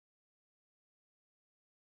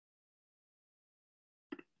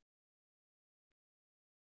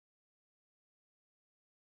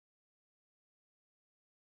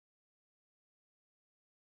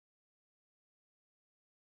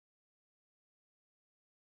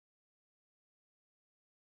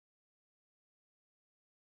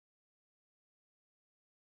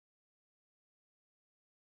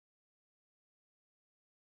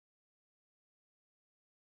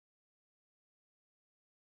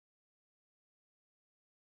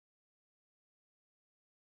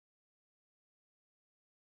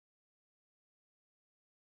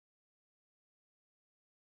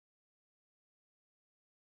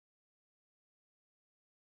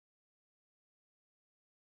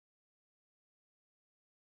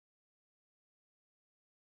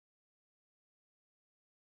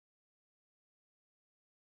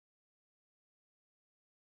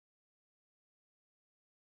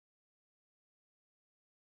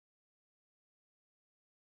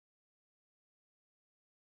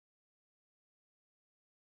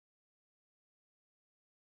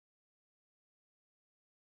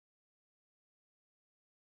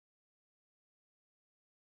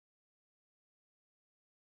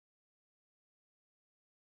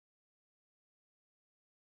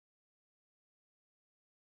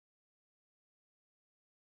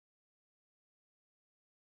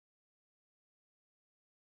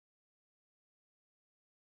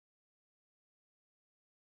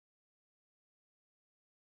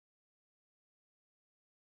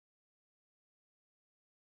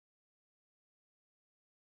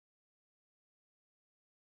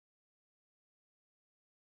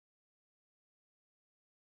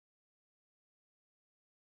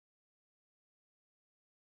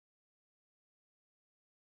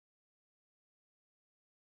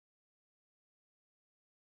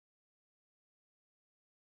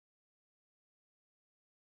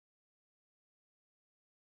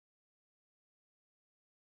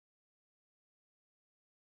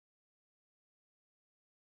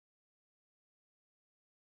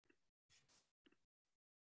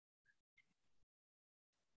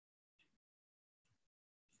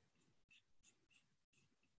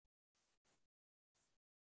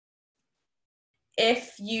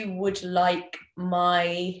if you would like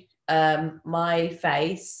my my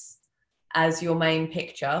face as your main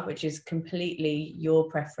picture, which is completely your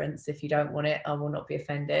preference, if you don't want it, I will not be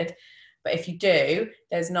offended. But if you do,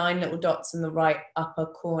 there's 9 little dots in the right upper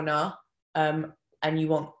corner, and you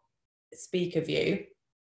want speaker view,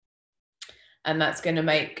 and that's going to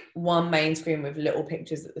make one main screen with little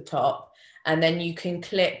pictures at the top, and then you can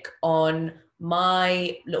click on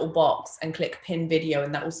my little box and click pin video,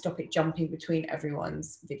 and that will stop it jumping between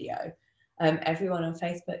everyone's video. Everyone on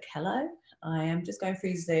Facebook, hello. I am just going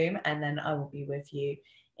through Zoom, and then I will be with you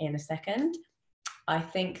in a second. I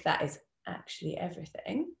think that is actually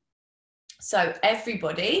everything. So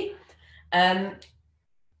everybody,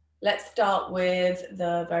 let's start with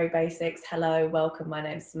the very basics. Hello, welcome, my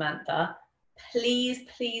name's Samantha. Please,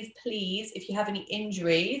 please, please, if you have any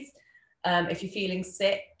injuries, if you're feeling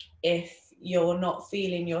sick, if you're not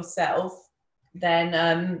feeling yourself,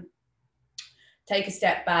 then take a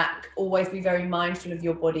step back. Always be very mindful of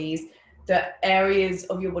your bodies. The areas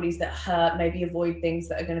of your bodies that hurt, maybe avoid things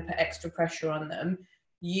that are going to put extra pressure on them.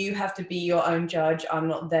 You have to be your own judge. I'm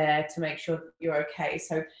not there to make sure that you're okay.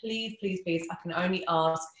 So please, please, please, I can only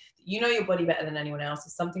ask, you know your body better than anyone else.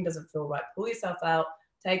 If something doesn't feel right, pull yourself out,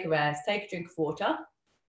 take a rest, take a drink of water.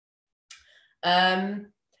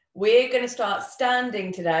 We're going to start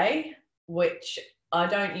standing today, which I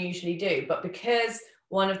don't usually do, but because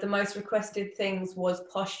one of the most requested things was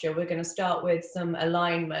posture, we're going to start with some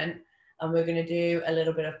alignment, and we're going to do a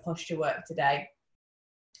little bit of posture work today.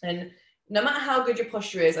 And no matter how good your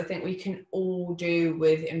posture is, I think we can all do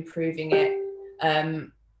with improving it.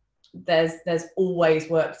 There's always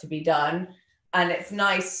work to be done, and it's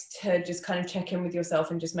nice to just kind of check in with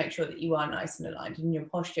yourself and just make sure that you are nice and aligned and your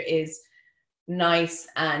posture is nice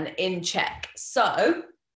and in check. So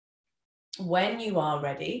when you are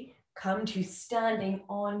ready, come to standing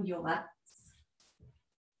on your mats.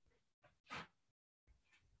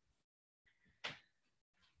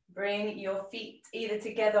 Bring your feet either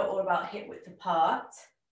together or about hip width apart.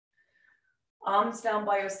 Arms down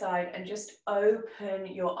by your side, and just open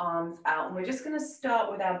your arms out. And we're just going to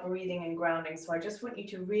start with our breathing and grounding. So I just want you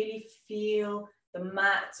to really feel the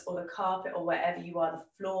mat or the carpet or wherever you are, the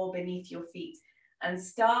floor beneath your feet, and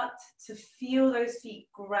start to feel those feet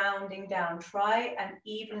grounding down. Try and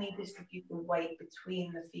evenly distribute the weight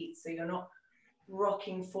between the feet so you're not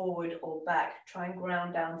rocking forward or back. Try and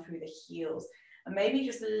ground down through the heels. And maybe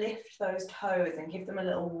just lift those toes and give them a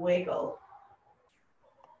little wiggle.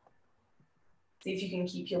 See if you can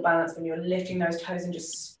keep your balance when you're lifting those toes and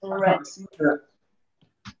just spread.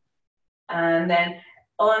 And then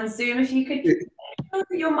on Zoom, if you could make sure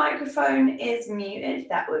that your microphone is muted,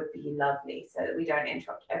 that would be lovely so that we don't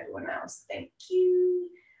interrupt everyone else. Thank you.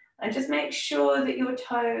 And just make sure that your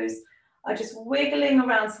toes are just wiggling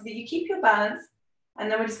around so that you keep your balance. And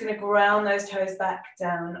then we're just going to ground those toes back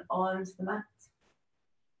down onto the mat.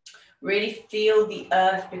 Really feel the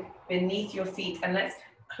earth beneath your feet, and let's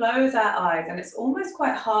close our eyes. And it's almost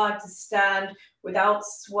quite hard to stand without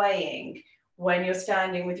swaying when you're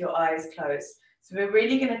standing with your eyes closed. So we're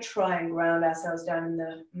really going to try and ground ourselves down in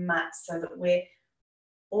the mat so that we're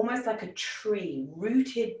almost like a tree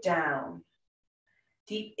rooted down.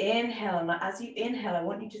 Deep inhale, and as you inhale, I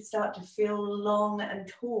want you to start to feel long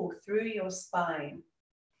and tall through your spine.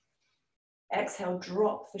 Exhale,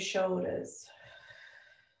 drop the shoulders.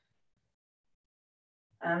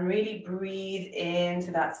 And really breathe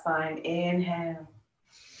into that spine. Inhale.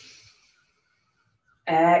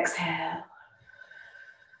 Exhale.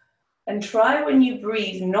 And try when you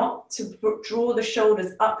breathe not to draw the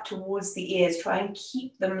shoulders up towards the ears. Try and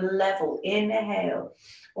keep them level. Inhale.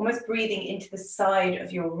 Almost breathing into the side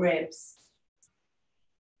of your ribs.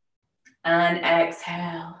 And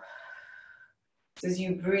exhale. So as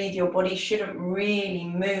you breathe, your body shouldn't really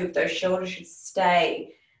move. Those shoulders should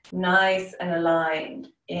stay nice and aligned.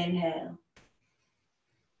 Inhale.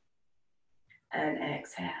 And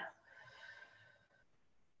exhale.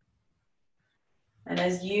 And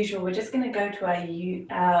as usual, we're just going to go to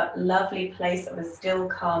our lovely place of a still,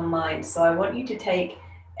 calm mind. So I want you to take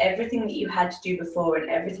everything that you had to do before and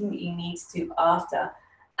everything that you need to do after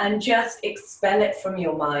and just expel it from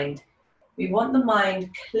your mind. We want the mind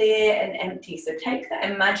clear and empty. So take that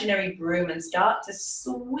imaginary broom and start to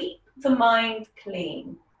sweep the mind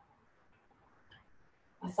clean.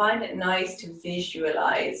 I find it nice to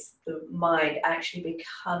visualize the mind actually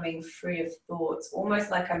becoming free of thoughts,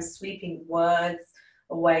 almost like I'm sweeping words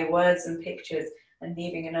away, words and pictures, and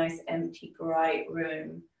leaving a nice empty, bright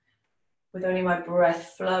room with only my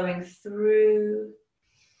breath flowing through,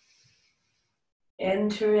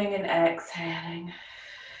 entering and exhaling.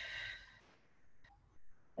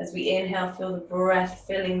 As we inhale, feel the breath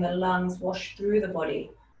filling the lungs, wash through the body.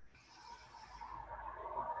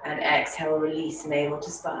 And exhale, release navel to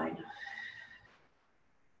spine.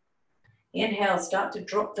 Inhale, start to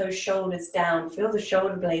drop those shoulders down. Feel the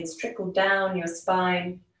shoulder blades trickle down your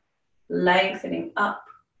spine, lengthening up.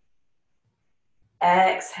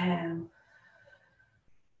 Exhale.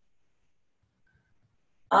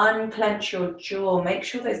 Unclench your jaw. Make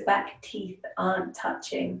sure those back teeth aren't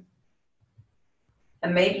touching.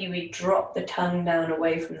 And maybe we drop the tongue down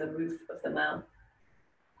away from the roof of the mouth.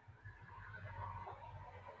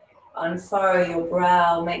 Unfurrow your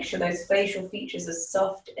brow. Make sure those facial features are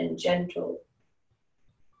soft and gentle.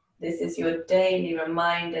 This is your daily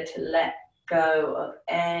reminder to let go of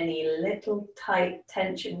any little tight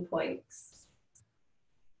tension points.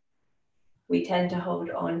 We tend to hold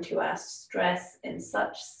on to our stress in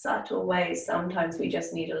such subtle ways. Sometimes we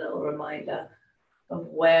just need a little reminder of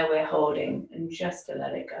where we're holding and just to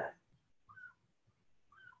let it go.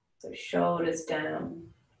 So shoulders down,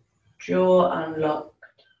 jaw unlocked,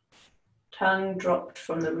 tongue dropped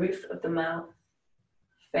from the roof of the mouth,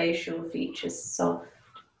 facial features soft,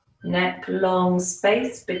 neck long,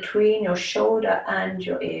 space between your shoulder and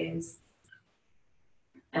your ears.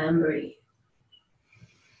 And breathe.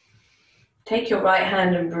 Take your right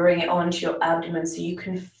hand and bring it onto your abdomen so you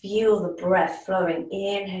can feel the breath flowing.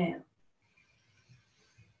 Inhale.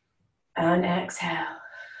 And exhale.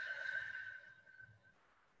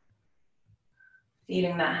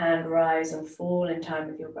 Feeling that hand rise and fall in time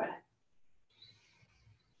with your breath.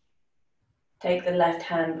 Take the left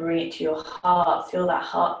hand, bring it to your heart. Feel that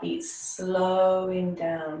heartbeat slowing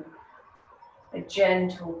down. A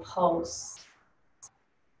gentle pulse.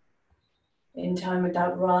 In time with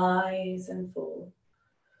that rise and fall.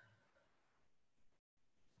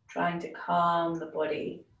 Trying to calm the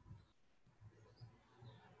body.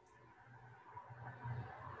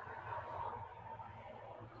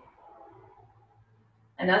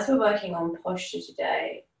 And as we're working on posture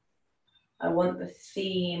today, I want the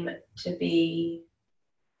theme to be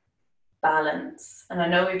balance. And I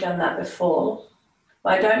know we've done that before,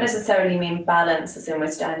 but I don't necessarily mean balance as in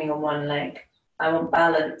we're standing on one leg. I want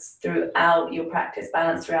balance throughout your practice,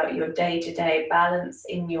 balance throughout your day-to-day, balance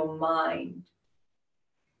in your mind.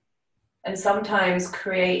 And sometimes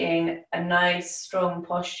creating a nice, strong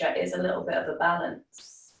posture is a little bit of a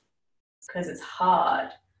balance because it's hard.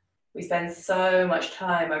 We spend so much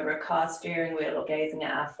time over a car steering wheel or gazing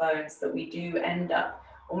at our phones that we do end up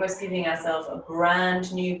almost giving ourselves a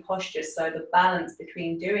brand new posture. So the balance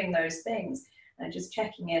between doing those things and just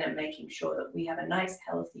checking in and making sure that we have a nice,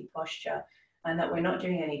 healthy posture and that we're not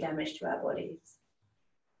doing any damage to our bodies.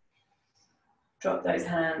 Drop those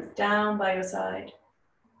hands down by your side.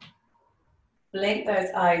 Blink those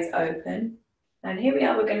eyes open. And here we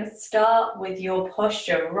are, we're going to start with your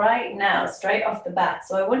posture right now, straight off the bat.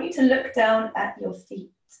 So I want you to look down at your feet.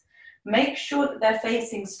 Make sure that they're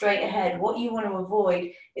facing straight ahead. What you want to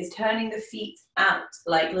avoid is turning the feet out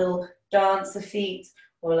like little dancer feet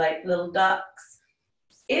or like little ducks.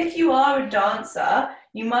 If you are a dancer,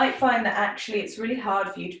 you might find that actually it's really hard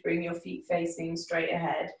for you to bring your feet facing straight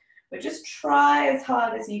ahead, but just try as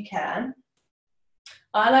hard as you can.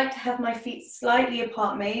 I like to have my feet slightly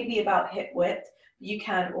apart, maybe about hip width. You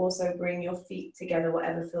can also bring your feet together,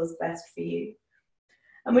 whatever feels best for you.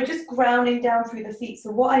 And we're just grounding down through the feet.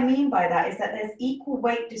 So what I mean by that is that there's equal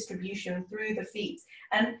weight distribution through the feet.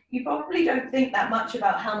 And you probably don't think that much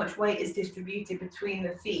about how much weight is distributed between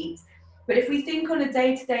the feet. But if we think on a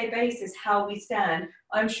day-to-day basis how we stand,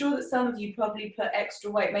 I'm sure that some of you probably put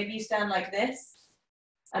extra weight. Maybe you stand like this,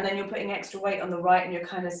 and then you're putting extra weight on the right and you're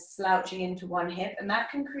kind of slouching into one hip, and that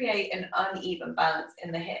can create an uneven balance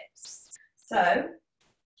in the hips. So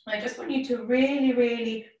I just want you to really,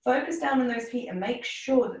 really focus down on those feet and make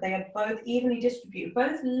sure that they are both evenly distributed.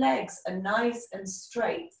 Both legs are nice and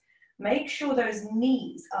straight. Make sure those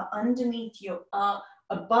knees are underneath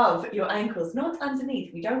above your ankles, not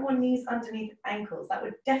underneath. We don't want knees underneath ankles. That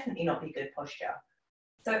would definitely not be good posture.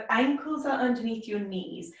 So ankles are underneath your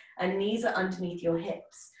knees and knees are underneath your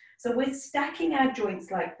hips. So we're stacking our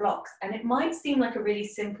joints like blocks, and it might seem like a really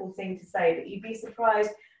simple thing to say, but you'd be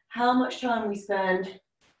surprised how much time we spend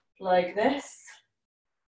like this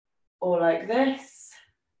or like this.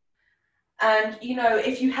 And you know,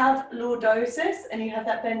 if you have lordosis and you have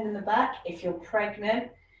that bend in the back, if you're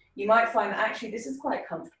pregnant, you might find that actually this is quite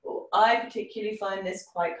comfortable. I particularly find this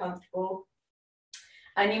quite comfortable.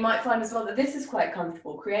 And you might find as well that this is quite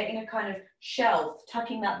comfortable, creating a kind of shelf,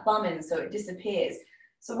 tucking that bum in so it disappears.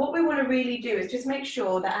 So what we want to really do is just make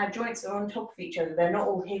sure that our joints are on top of each other. They're not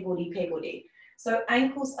all higgledy-piggledy. So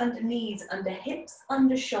ankles under knees, under hips,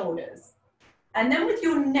 under shoulders. And then with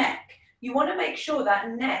your neck, you want to make sure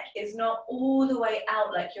that neck is not all the way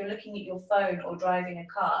out like you're looking at your phone or driving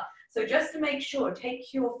a car. So just to make sure,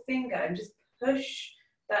 take your finger and just push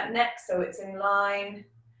that neck so it's in line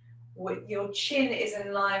with your chin, is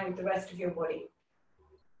in line with the rest of your body.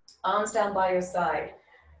 Arms down by your side.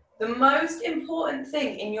 The most important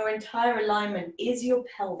thing in your entire alignment is your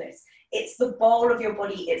pelvis. It's the bowl of your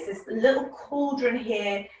body. It's this little cauldron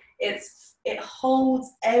here. It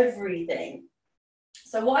holds everything.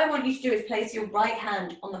 So what I want you to do is place your right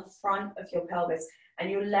hand on the front of your pelvis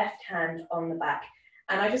and your left hand on the back.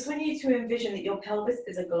 And I just want you to envision that your pelvis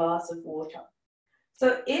is a glass of water.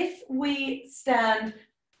 So if we stand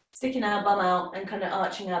sticking our bum out and kind of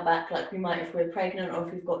arching our back like we might if we're pregnant or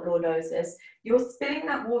if we've got lordosis, you're spilling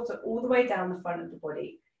that water all the way down the front of the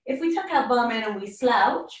body. If we tuck our bum in and we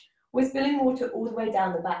slouch, we're spilling water all the way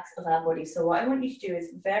down the backs of our body. So what I want you to do is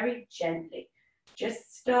very gently,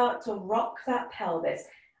 just start to rock that pelvis.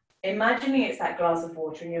 Imagining it's that glass of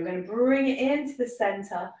water and you're going to bring it into the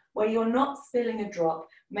center where you're not spilling a drop,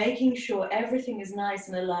 making sure everything is nice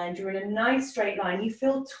and aligned. You're in a nice straight line. You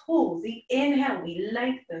feel tall. The inhale, we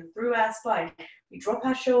lengthen through our spine. We drop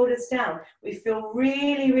our shoulders down. We feel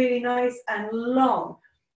really, really nice and long.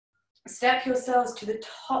 Step yourselves to the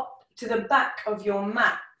top, to the back of your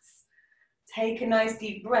mats. Take a nice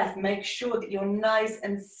deep breath. Make sure that you're nice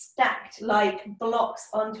and stacked like blocks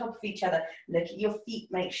on top of each other. Look at your feet.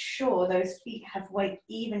 Make sure those feet have weight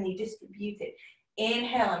evenly distributed.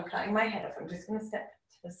 Inhale, I'm cutting my head off. I'm just going to step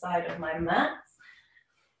to the side of my mat.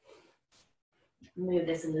 Move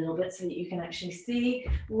this a little bit so that you can actually see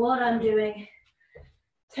what I'm doing.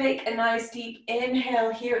 Take a nice deep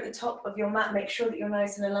inhale here at the top of your mat. Make sure that you're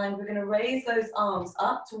nice and aligned. We're going to raise those arms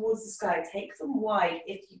up towards the sky. Take them wide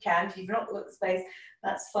if you can. If you've not got the space,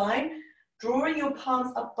 that's fine. Drawing your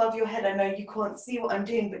palms up above your head. I know you can't see what I'm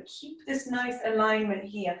doing, but keep this nice alignment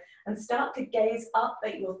here and start to gaze up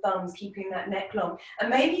at your thumbs, keeping that neck long. And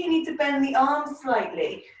maybe you need to bend the arms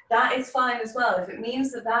slightly. That is fine as well. If it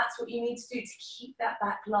means that that's what you need to do to keep that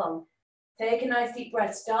back long. Take a nice deep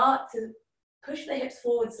breath. Start to push the hips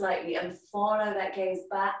forward slightly and follow that gaze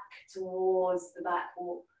back towards the back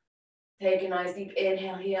wall. Take a nice deep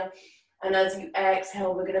inhale here. And as you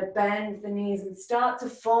exhale, we're going to bend the knees and start to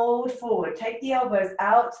fold forward. Take the elbows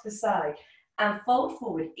out to the side and fold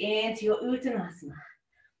forward into your Uttanasana,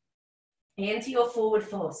 into your forward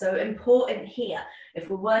fold. So important here,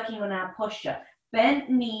 if we're working on our posture,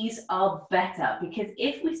 bent knees are better, because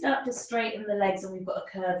if we start to straighten the legs and we've got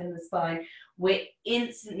a curve in the spine, we're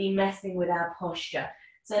instantly messing with our posture.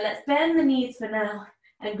 So let's bend the knees for now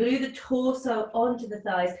and glue the torso onto the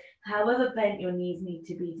thighs, however bent your knees need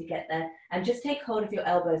to be to get there. And just take hold of your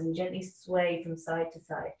elbows and gently sway from side to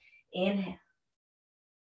side. Inhale.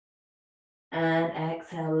 And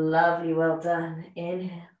exhale. Lovely, well done.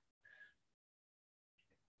 Inhale.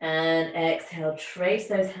 And exhale. Trace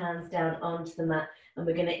those hands down onto the mat. And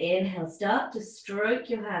we're going to inhale. Start to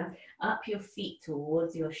stroke your hands up your feet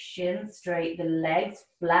towards your shins straight, the legs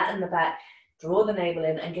flat in the back. Draw the navel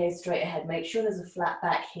in and gaze straight ahead. Make sure there's a flat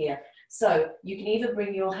back here. So you can either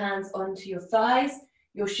bring your hands onto your thighs,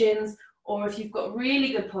 your shins, or if you've got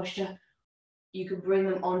really good posture, you can bring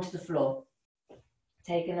them onto the floor.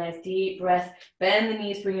 Take a nice deep breath. Bend the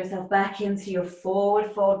knees, bring yourself back into your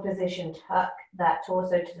forward fold position. Tuck that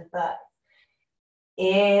torso to the thighs.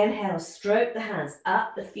 Inhale, stroke the hands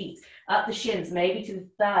up the feet, up the shins, maybe to the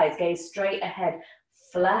thighs. Gaze straight ahead,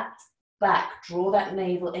 flat back, draw that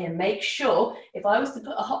navel in. Make sure if I was to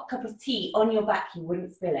put a hot cup of tea on your back, you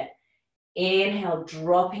wouldn't spill it. Inhale,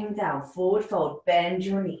 dropping down, forward fold, bend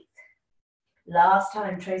your knees. Last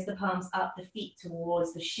time, trace the palms up the feet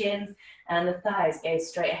towards the shins and the thighs. Gaze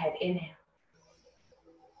straight ahead, inhale.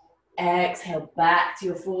 Exhale, back to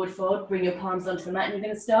your forward fold. Bring your palms onto the mat and you're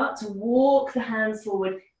going to start to walk the hands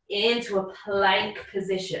forward into a plank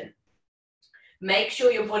position. Make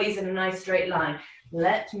sure your body's in a nice straight line.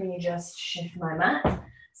 Let me just shift my mat.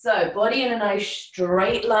 So body in a nice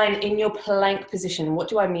straight line in your plank position. What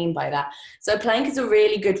do I mean by that? So plank is a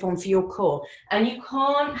really good one for your core. And you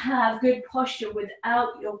can't have good posture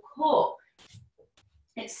without your core.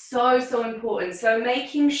 It's so, so important. So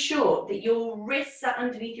making sure that your wrists are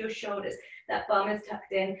underneath your shoulders, that bum is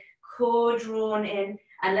tucked in, core drawn in,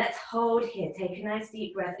 and let's hold here. Take a nice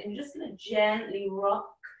deep breath and you're just going to gently rock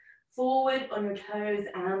forward on your toes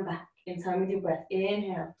and back in time with your breath.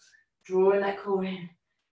 Inhale, drawing that core in.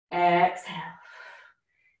 Exhale.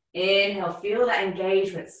 Inhale, feel that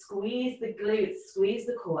engagement. Squeeze the glutes, squeeze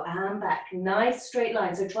the core and back. Nice straight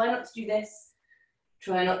line. So try not to do this.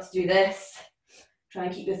 Try not to do this. Try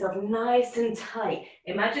and keep yourself nice and tight.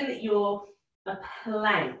 Imagine that you're a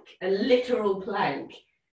plank, a literal plank.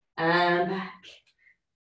 And back.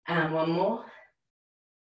 And one more.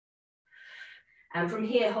 And from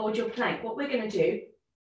here, hold your plank. What we're going to do,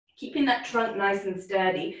 keeping that trunk nice and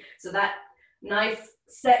sturdy, so that nice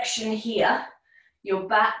section here, your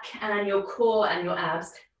back and your core and your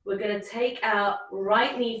abs, we're going to take our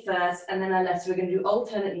right knee first and then our left. So we're going to do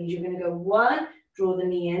alternate knees. You're going to go 1, draw the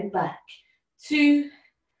knee in, back, 2,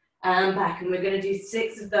 and back. And we're going to do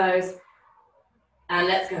 6 of those. And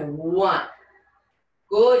let's go. 1.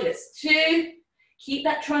 Gorgeous. 2. Keep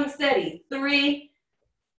that trunk steady. 3.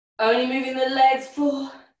 Only moving the legs.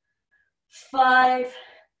 4, 5,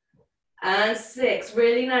 and 6.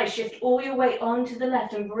 Really nice. Shift all your weight onto the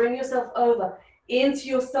left and bring yourself over into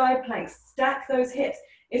your side plank. Stack those hips.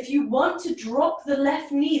 If you want to drop the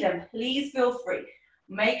left knee, then please feel free.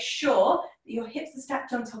 Make sure that your hips are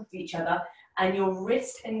stacked on top of each other and your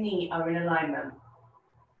wrist and knee are in alignment.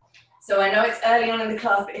 So I know it's early on in the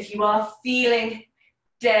class, but if you are feeling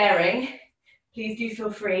daring, please do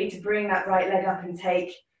feel free to bring that right leg up and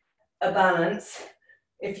take a balance.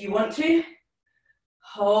 If you want to,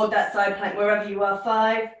 hold that side plank wherever you are.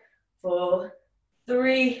 5, 4,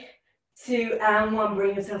 3, 2, and 1.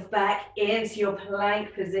 Bring yourself back into your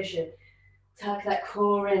plank position. Tuck that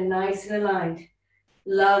core in, nice and aligned.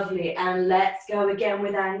 Lovely. And let's go again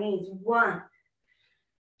with our knees. 1,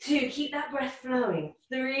 2, keep that breath flowing.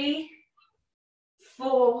 3,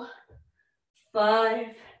 4, 5,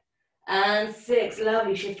 and 6.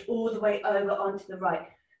 Lovely. Shift all the way over onto the right.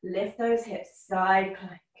 Lift those hips, side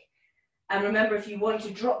plank. And remember, if you want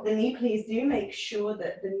to drop the knee, please do make sure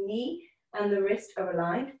that the knee and the wrist are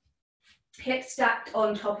aligned. Hips stacked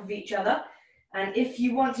on top of each other. And if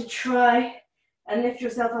you want to try and lift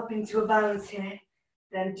yourself up into a balance here,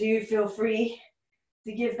 then do feel free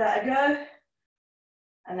to give that a go.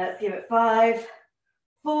 And let's give it 5,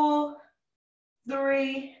 4,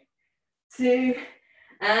 3, 2,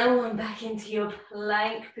 and 1. Back into your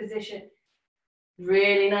plank position.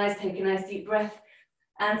 Really nice. Take a nice deep breath.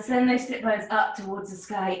 And send those sit bones up towards the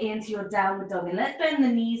sky into your downward dog. And let's bend the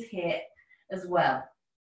knees here as well.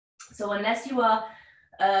 So unless you are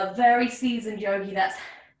a very seasoned yogi that's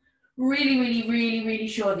really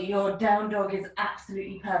sure that your down dog is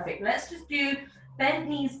absolutely perfect, let's just do bent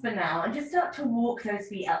knees for now and just start to walk those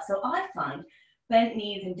feet out. So I find bent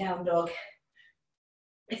knees in down dog,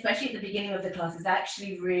 especially at the beginning of the class, is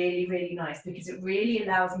actually really nice because it really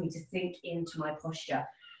allows me to sink into my posture.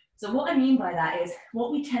 So what I mean by that is,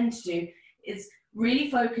 what we tend to do is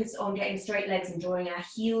really focus on getting straight legs and drawing our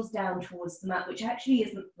heels down towards the mat, which actually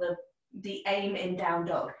isn't the aim in down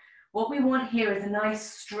dog. What we want here is a nice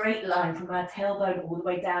straight line from our tailbone all the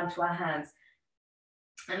way down to our hands.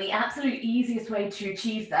 And the absolute easiest way to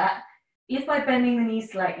achieve that is by bending the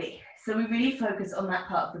knees slightly. So we really focus on that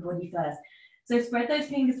part of the body first. So spread those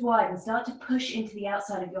fingers wide and start to push into the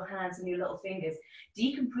outside of your hands and your little fingers,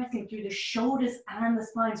 decompressing through the shoulders and the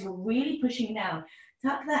spine. So you're really pushing down.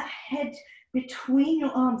 Tuck that head between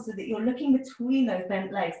your arms so that you're looking between those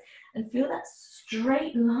bent legs and feel that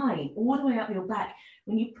straight line all the way up your back.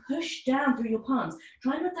 When you push down through your palms,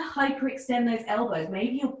 try not to hyperextend those elbows.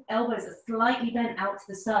 Maybe your elbows are slightly bent out to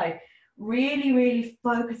the side. Really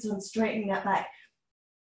focus on straightening that back.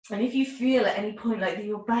 And if you feel at any point like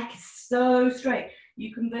your back is so straight,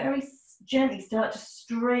 you can very gently start to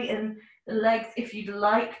straighten the legs if you'd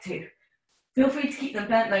like to. Feel free to keep them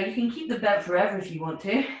bent though. You can keep them bent forever if you want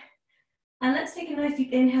to. And let's take a nice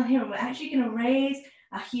deep inhale here. And we're actually going to raise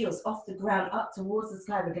our heels off the ground up towards the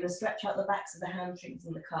sky. We're going to stretch out the backs of the hamstrings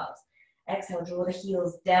and the calves. Exhale, draw the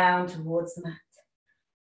heels down towards the mat.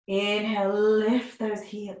 Inhale, lift those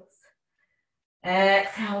heels.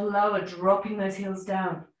 Exhale, lower, dropping those heels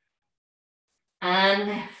down. And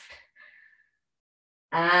lift.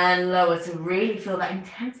 And lower. So really feel that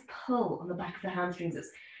intense pull on the back of the hamstrings. It's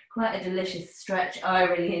quite a delicious stretch. I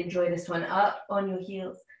really enjoy this one. Up on your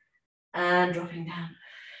heels. And dropping down.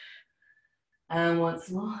 And once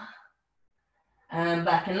more. And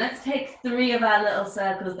back. And let's take 3 of our little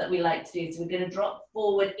circles that we like to do. So we're going to drop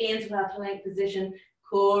forward into our plank position.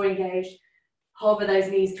 Core engaged. Hover those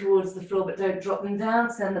knees towards the floor, but don't drop them down.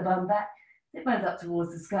 Send the bum back. Sit bones up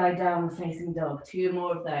towards the sky, downward facing dog. 2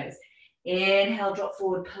 more of those. Inhale, drop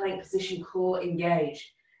forward, plank position, core engaged.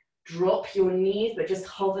 Drop your knees, but just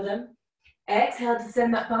hover them. Exhale to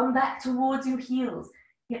send that bum back towards your heels.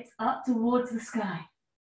 Hips up towards the sky.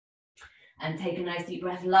 And take a nice deep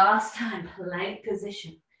breath. Last time, plank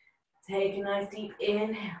position. Take a nice deep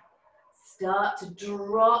inhale. Start to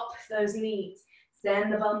drop those knees.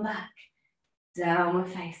 Send the bum back. Downward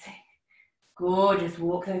facing. Gorgeous.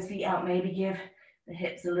 Walk those feet out. Maybe give the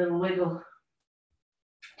hips a little wiggle.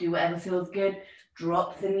 Do whatever feels good.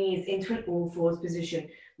 Drop the knees into an all fours position.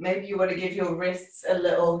 Maybe you want to give your wrists a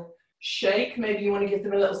little shake. Maybe you want to give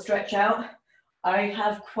them a little stretch out. I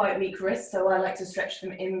have quite weak wrists, so I like to stretch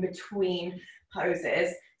them in between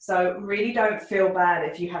poses. So really don't feel bad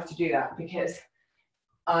if you have to do that, because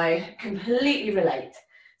I completely relate.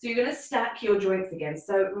 So you're going to stack your joints again.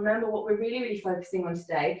 So remember, what we're really focusing on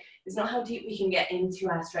today is not how deep we can get into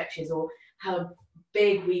our stretches or how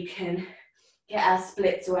big we can get our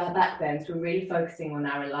splits or our back bends. We're really focusing on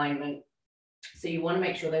our alignment. So you want to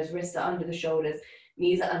make sure those wrists are under the shoulders,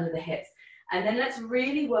 knees are under the hips. And then let's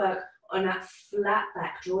really work on that flat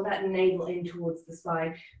back. Draw that navel in towards the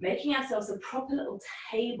spine, making ourselves a proper little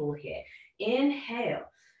table here. Inhale.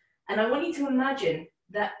 And I want you to imagine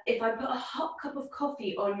that if I put a hot cup of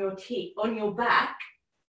coffee on your back,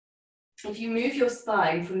 if you move your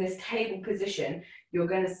spine from this table position, you're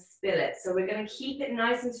going to spill it. So we're going to keep it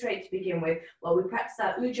nice and straight to begin with while we practice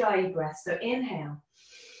that Ujjayi breath. So inhale.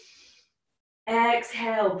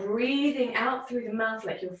 Exhale, breathing out through the mouth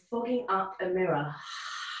like you're fogging up a mirror.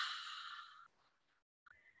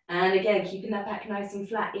 And again, keeping that back nice and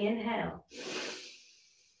flat. Inhale.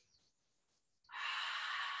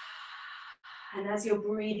 And as you're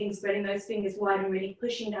breathing, spreading those fingers wide and really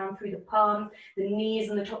pushing down through the palms, the knees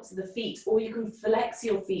and the tops of the feet. Or you can flex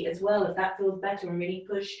your feet as well if that feels better, and really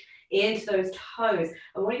push into those toes.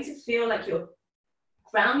 I want you to feel like you're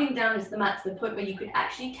grounding down into the mat to the point where you could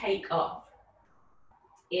actually take off.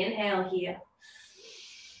 Inhale here.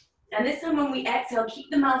 And this time when we exhale, keep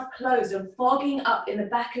the mouth closed and fogging up in the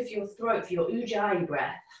back of your throat for your Ujjayi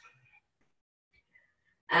breath.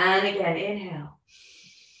 And again, inhale.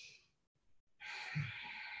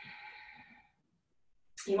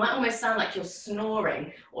 You might almost sound like you're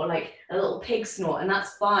snoring or like a little pig snort, and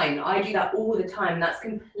that's fine. I do that all the time. That's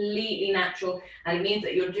completely natural, and it means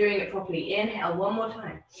that you're doing it properly. Inhale one more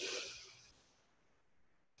time.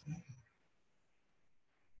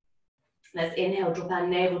 Let's inhale, drop our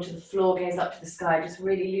navel to the floor, gaze up to the sky. Just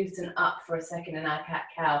really loosen up for a second in our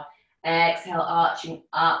cat-cow. Exhale, arching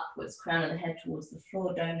upwards, crown of the head towards the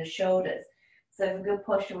floor, dome the shoulders. So for good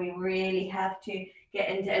posture, we really have to get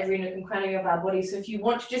into every nook and cranny of our body. So if you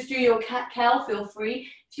want to just do your cat-cow, feel free.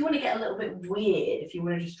 If you want to get a little bit weird, if you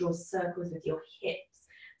want to just draw circles with your hips,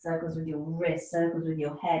 circles with your wrists, circles with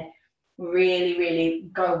your head, really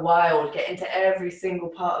go wild. Get into every single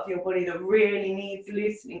part of your body that really needs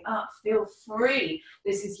loosening up. Feel free.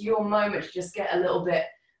 This is your moment to just get a little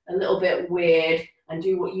bit weird and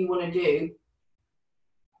do what you want to do.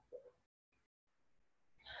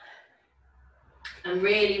 And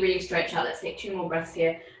really stretch out. Let's take 2 more breaths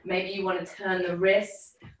here. Maybe you want to turn the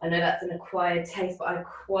wrists. I know that's an acquired taste, but I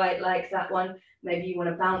quite like that one. Maybe you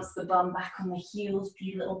want to bounce the bum back on the heels,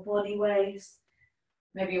 few little body waves.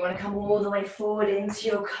 Maybe you want to come all the way forward into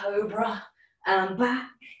your cobra and back.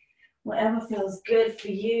 Whatever feels good for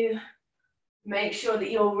you. Make sure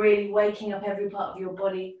that you're really waking up every part of your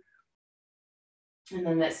body. And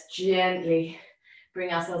then let's gently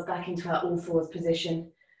bring ourselves back into our all fours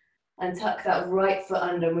position. And tuck that right foot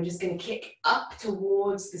under, and we're just going to kick up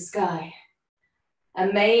towards the sky.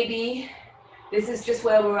 And maybe this is just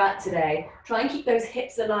where we're at today. Try and keep those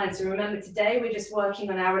hips aligned. So remember, today we're just working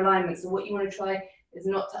on our alignment. So what you want to try is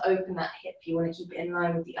not to open that hip. You want to keep it in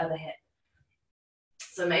line with the other hip.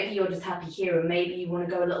 So maybe you're just happy here, and maybe you want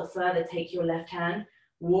to go a little further. Take your left hand,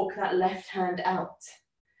 walk that left hand out.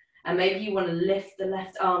 And maybe you want to lift the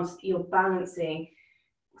left arm so that you're balancing.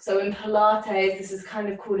 So in Pilates, this is kind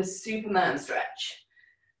of called a Superman stretch.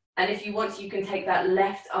 And if you want to, you can take that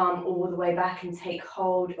left arm all the way back and take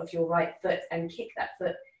hold of your right foot and kick that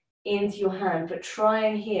foot into your hand. But try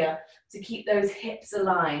and here to keep those hips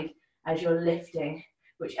aligned as you're lifting,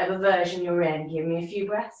 whichever version you're in. Give me a few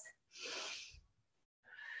breaths.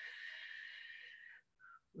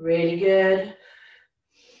 Really good.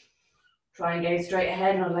 Try and gaze straight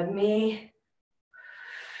ahead, not like me.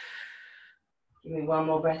 Give me one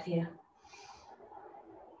more breath here.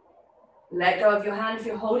 Let go of your hand if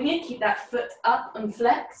you're holding it. Keep that foot up and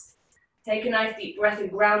flexed. Take a nice deep breath and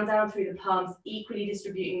ground down through the palms, equally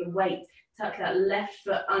distributing the weight. Tuck that left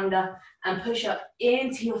foot under and push up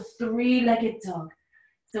into your 3-legged dog.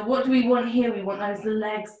 So what do we want here? We want those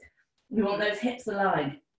legs, we want those hips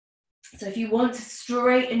aligned. So if you want to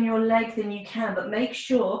straighten your leg, then you can, but make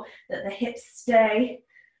sure that the hips stay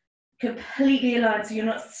completely aligned, so you're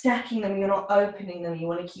not stacking them, you're not opening them. You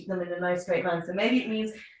want to keep them in a nice straight line. So maybe it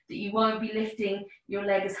means that you won't be lifting your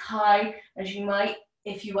leg as high as you might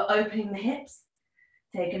if you were opening the hips.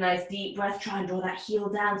 Take a nice deep breath. Try and draw that heel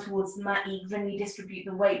down towards the mat. Evenly distribute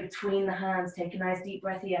the weight between the hands. Take a nice deep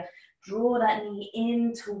breath here. Draw that knee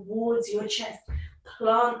in towards your chest.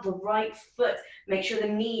 plant the right foot. Make sure the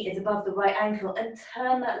knee is above the right ankle and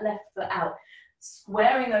turn that left foot out.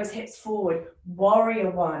 Squaring those hips forward, warrior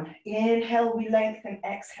one. Inhale, we lengthen,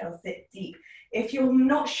 exhale, sit deep. If you're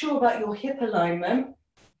not sure about your hip alignment,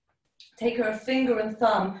 take a finger and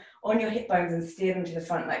thumb on your hip bones and steer them to the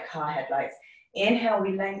front like car headlights. Inhale,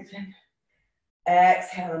 we lengthen.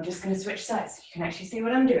 Exhale, I'm just going to switch sides so you can actually see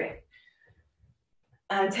what I'm doing.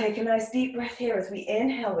 And take a nice deep breath here as we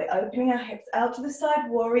inhale. We're opening our hips out to the side,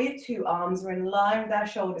 warrior two. Arms are in line with our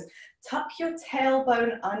shoulders. Tuck your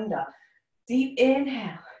tailbone under. Deep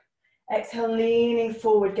inhale. Exhale, leaning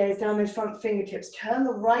forward, gaze down those front fingertips. Turn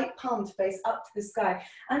the right palm to face up to the sky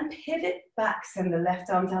and pivot back. Send the left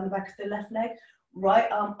arm down the back of the left leg.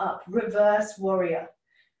 Right arm up, reverse warrior.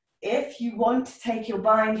 If you want to take your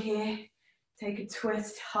bind here, take a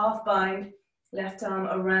twist, half bind. Left arm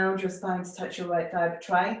around your spine to touch your right thigh, but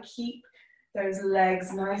try and keep those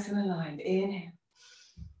legs nice and aligned. Inhale.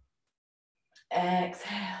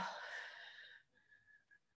 Exhale.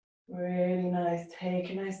 Really nice.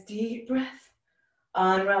 Take a nice deep breath.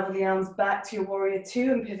 Unravel the arms back to your warrior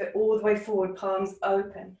two and pivot all the way forward, palms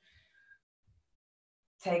open.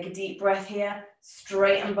 Take a deep breath here.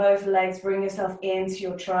 Straighten both legs. Bring yourself into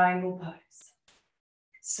your triangle pose.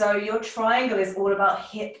 So your triangle is all about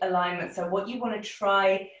hip alignment. So what you want to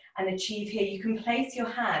try and achieve here, you can place your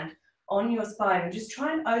hand on your spine and just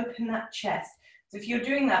try and open that chest. So if you're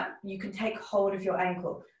doing that, you can take hold of your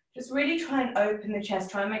ankle. Just really try and open the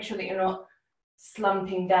chest. Try and make sure that you're not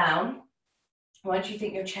slumping down. Once you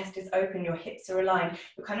think your chest is open, your hips are aligned,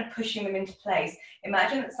 you're kind of pushing them into place.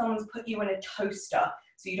 Imagine that someone's put you in a toaster,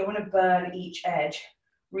 so you don't want to burn each edge.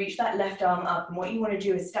 Reach that left arm up, and what you want to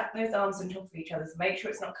do is stack those arms on top of each other, so make sure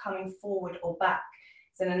it's not coming forward or back.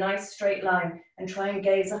 It's in a nice straight line, and try and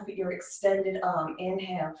gaze up at your extended arm.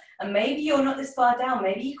 Inhale. And maybe you're not this far down,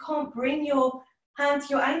 maybe you can't bring your hand to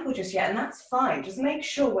your ankle just yet, and that's fine. Just make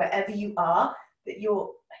sure wherever you are that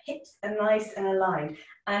your hips are nice and aligned.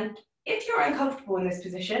 And if you're uncomfortable in this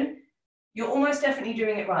position, you're almost definitely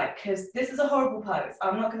doing it right, because this is a horrible pose.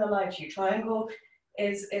 I'm not going to lie to you. Triangle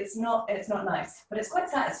it's not nice, but it's quite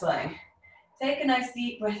satisfying. Take a nice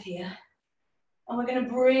deep breath here, and we're going to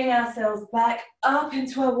bring ourselves back up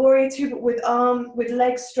into our warrior two, but with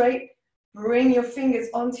legs straight. Bring your fingers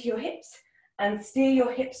onto your hips and steer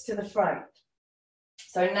your hips to the front.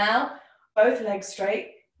 So now both legs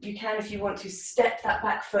straight. You can, if you want to, step that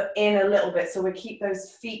back foot in a little bit, so we keep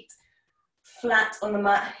those feet flat on the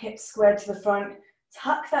mat, hips squared to the front.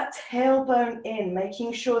 Tuck that tailbone in,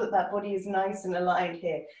 making sure that that body is nice and aligned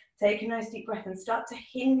here. Take a nice deep breath and start to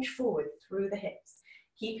hinge forward through the hips,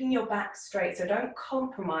 keeping your back straight. So don't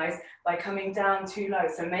compromise by coming down too low.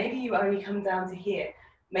 So maybe you only come down to here.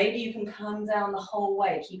 Maybe you can come down the whole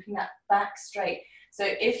way, keeping that back straight. So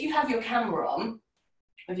if you have your camera on,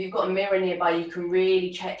 if you've got a mirror nearby, you can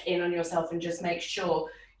really check in on yourself and just make sure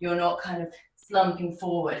you're not kind of slumping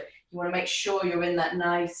forward. You want to make sure you're in that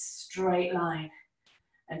nice straight line.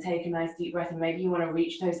 And take a nice deep breath, and maybe you want to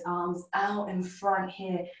reach those arms out in front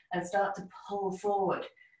here and start to pull forward.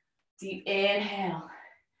 Deep inhale.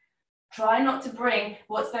 Try not to bring,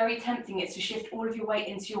 what's very tempting is to shift all of your weight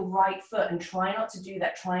into your right foot, and try not to do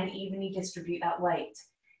that. Try and evenly distribute that weight.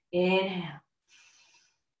 Inhale.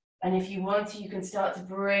 And if you want to, you can start to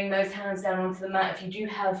bring those hands down onto the mat. If you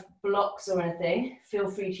do have blocks or anything, feel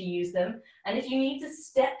free to use them. And if you need to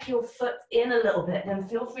step your foot in a little bit, then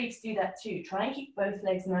feel free to do that too. Try and keep both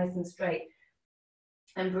legs nice and straight.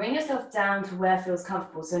 And bring yourself down to where feels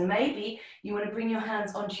comfortable. So maybe you want to bring your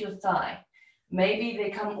hands onto your thigh. Maybe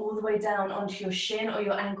they come all the way down onto your shin or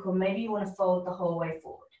your ankle. Maybe you want to fold the whole way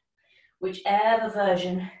forward. Whichever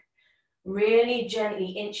version, really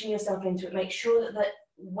gently inching yourself into it. Make sure that the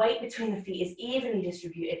weight between the feet is evenly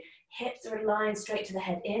distributed. Hips are aligned straight to the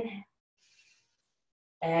head. Inhale.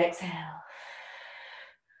 Exhale.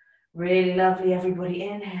 Really lovely, everybody.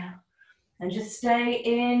 Inhale. And just stay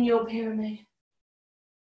in your pyramid.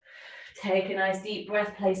 Take a nice deep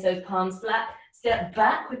breath. Place those palms flat. Step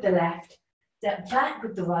back with the left. Step back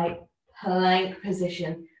with the right. Plank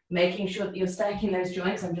position. Making sure that you're stacking those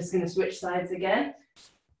joints. I'm just going to switch sides again.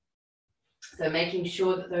 So making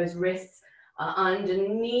sure that those wrists are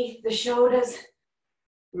underneath the shoulders.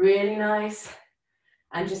 Really nice.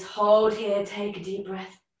 And just hold here. Take a deep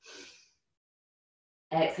breath.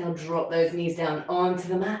 Exhale, drop those knees down onto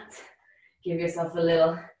the mat. Give yourself a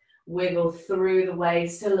little wiggle through the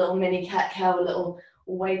waist, a little mini cat-cow, a little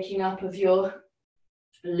waking up of your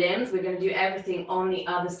limbs. We're going to do everything on the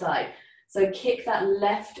other side. So kick that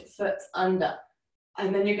left foot under.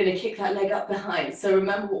 And then you're going to kick that leg up behind. So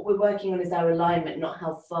remember, what we're working on is our alignment, not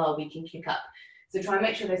how far we can kick up. So try and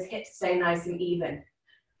make sure those hips stay nice and even.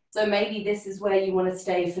 So maybe this is where you want to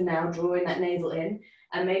stay for now, drawing that navel in,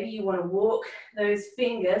 and maybe you want to walk those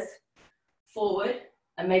fingers forward,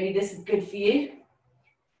 and maybe this is good for you.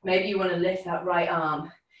 Maybe you want to lift that right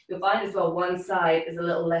arm. You'll find as well one side is a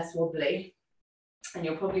little less wobbly, and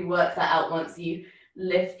you'll probably work that out once you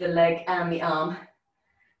lift the leg and the arm.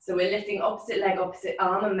 So we're lifting opposite leg, opposite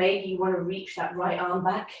arm, and maybe you want to reach that right arm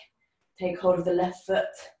back, take hold of the left foot,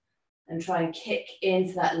 and try and kick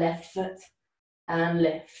into that left foot and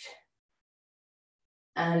lift.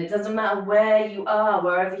 And it doesn't matter where you are,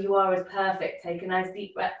 wherever you are is perfect. Take a nice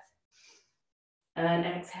deep breath and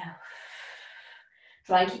exhale.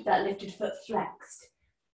 Try and keep that lifted foot flexed.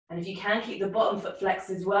 And if you can keep the bottom foot flexed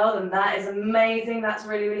as well, then that is amazing. That's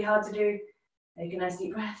really, really hard to do. Take a nice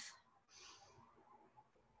deep breath.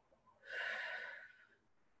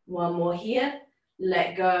 One more here.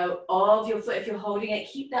 Let go of your foot if you're holding it.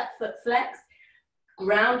 Keep that foot flexed.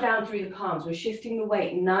 Ground down through the palms. We're shifting the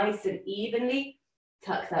weight nice and evenly.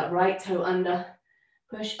 Tuck that right toe under.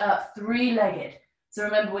 Push up, three-legged. So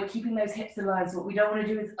remember, we're keeping those hips aligned. So what we don't want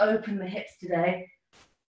to do is open the hips today.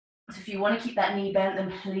 So if you want to keep that knee bent,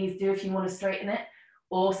 then please do. If you want to straighten it,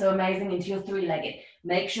 also amazing, into your three-legged.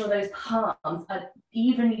 Make sure those palms are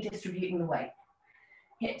evenly distributing the weight.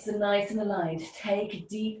 Hips are nice and aligned. Take a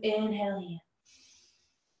deep inhale here.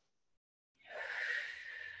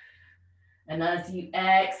 And as you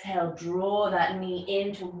exhale, draw that knee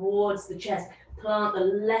in towards the chest. Plant the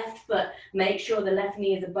left foot. Make sure the left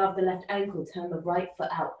knee is above the left ankle. Turn the right foot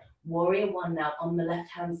out. Warrior one now on the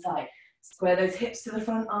left-hand side. Square those hips to the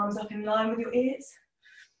front, arms up in line with your ears.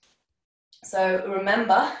 So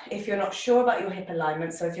remember, if you're not sure about your hip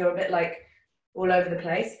alignment, so if you're a bit like all over the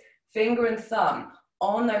place, finger and thumb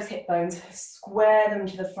on those hip bones, square them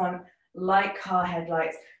to the front like car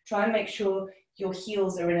headlights. Try and make sure your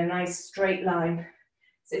heels are in a nice straight line.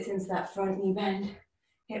 Sit into that front knee bend.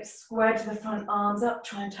 Hips square to the front, arms up.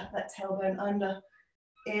 Try and tuck that tailbone under.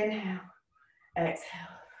 Inhale, exhale.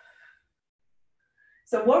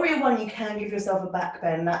 So warrior one, you can give yourself a back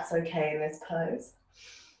bend. That's okay in this pose.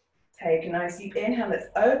 Take a nice deep inhale. Let's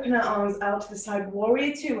open our arms out to the side.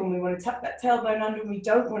 Warrior two, and we want to tuck that tailbone under, and we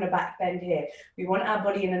don't want a back bend here. We want our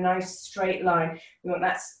body in a nice straight line. We want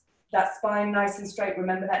that spine nice and straight.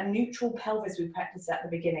 Remember that neutral pelvis we practiced at the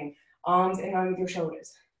beginning. Arms in line with your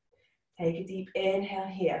shoulders. Take a deep inhale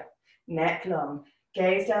here. Neck long.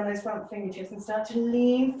 Gaze down those front fingertips and start to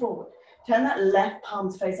lean forward. Turn that left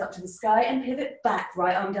palm to face up to the sky and pivot back.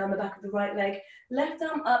 Right arm down the back of the right leg. Left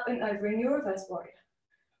arm up and over in your reverse warrior.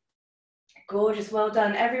 Gorgeous, well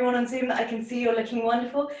done. Everyone on Zoom that I can see, you're looking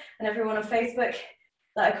wonderful. And everyone on Facebook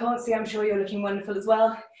that I can't see, I'm sure you're looking wonderful as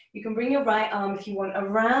well. You can bring your right arm, if you want,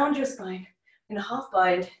 around your spine in a half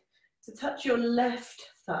bind to touch your left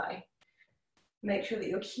thigh. Make sure that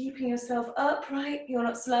you're keeping yourself upright. You're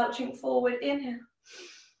not slouching forward. Inhale.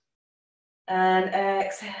 And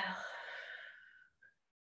exhale.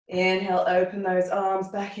 Inhale, open those arms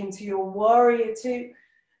back into your warrior two.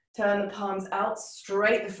 Turn the palms out,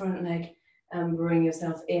 straight the front leg, and bring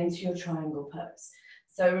yourself into your triangle pose.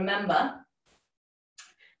 So remember,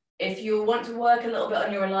 if you want to work a little bit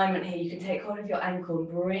on your alignment here, you can take hold of your ankle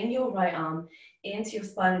and bring your right arm into your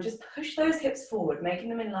spine and just push those hips forward, making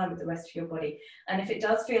them in line with the rest of your body. And if it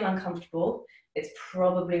does feel uncomfortable, it's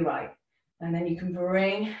probably right. And then you can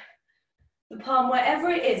bring the palm wherever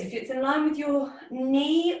it is. If it's in line with your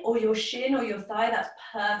knee or your shin or your thigh, that's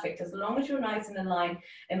perfect. As long as you're nice and aligned,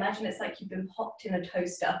 imagine it's like you've been popped in a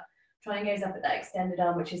toaster. Try and gaze up at that extended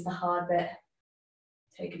arm, which is the hard bit.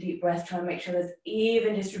 Take a deep breath. Try and make sure there's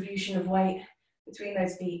even distribution of weight between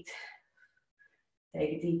those feet.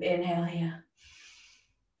 Take a deep inhale here.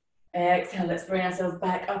 Exhale, let's bring ourselves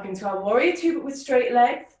back up into our warrior two, but with straight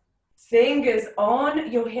legs. Fingers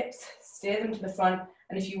on your hips, steer them to the front.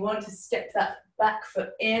 And if you want to step that back foot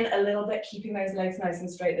in a little bit, keeping those legs nice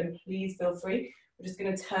and straight, then please feel free. We're just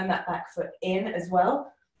going to turn that back foot in as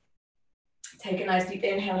well. Take a nice deep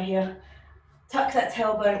inhale here. Tuck that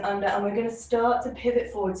tailbone under, and we're going to start to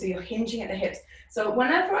pivot forward, so you're hinging at the hips. So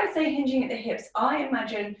whenever I say hinging at the hips, I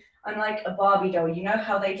imagine I'm like a Barbie doll. You know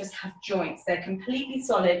how they just have joints? They're completely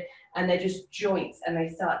solid, and they're just joints, and they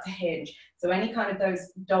start to hinge. So any kind of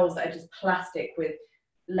those dolls that are just plastic with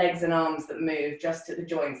legs and arms that move just at the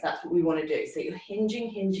joints, that's what we want to do. So you're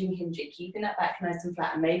hinging, hinging, hinging, keeping that back nice and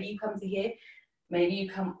flat. And maybe you come to here, maybe you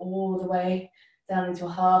come all the way down into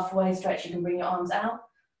a halfway stretch. You can bring your arms out.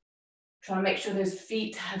 Try and make sure those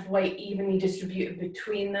feet have weight evenly distributed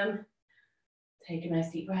between them. Take a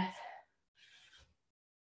nice deep breath.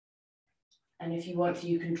 And if you want to,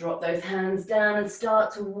 you can drop those hands down and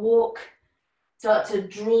start to walk Start to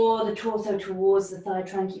draw the torso towards the thigh,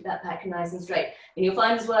 try and keep that back nice and straight. And you'll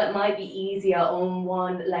find as well it might be easier on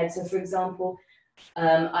one leg. So for example,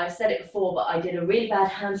 I've said it before, but I did a really bad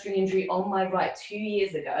hamstring injury on my right 2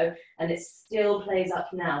 years ago, and it still plays up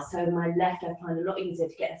now. So my left I find a lot easier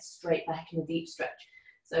to get straight back in a deep stretch.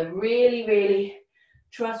 So really, really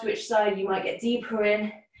trust which side you might get deeper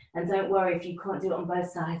in, and don't worry if you can't do it on both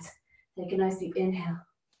sides. Take a nice deep inhale.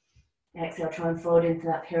 Exhale, try and fold into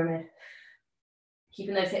that pyramid.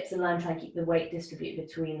 Keeping those hips in line, try and keep the weight distributed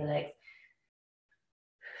between the legs.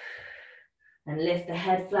 And lift the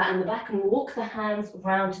head, flatten the back, and walk the hands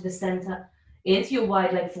round to the center into your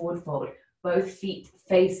wide leg forward fold. Both feet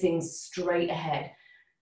facing straight ahead.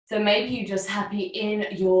 So maybe you're just happy in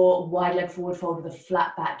your wide leg forward fold with a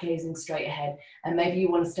flat back gazing straight ahead. And maybe you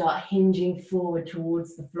want to start hinging forward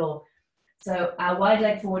towards the floor. So our wide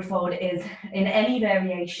leg forward fold is in any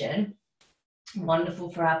variation wonderful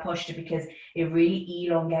for our posture because it really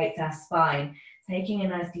elongates our spine. Taking a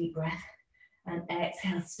nice deep breath and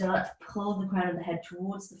exhale, start to pull the crown of the head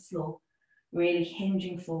towards the floor, really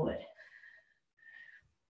hinging forward.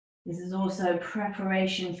 This is also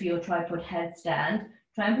preparation for your tripod headstand.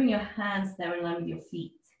 Try and bring your hands there in line with your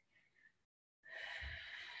feet.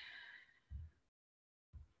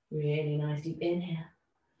 Really nice deep inhale.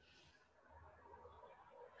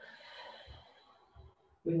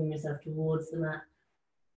 Bringing yourself towards the mat.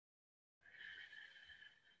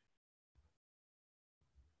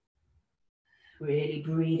 Really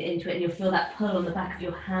breathe into it and you'll feel that pull on the back of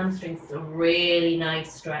your hamstrings. It's a really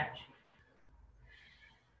nice stretch.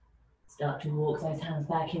 Start to walk those hands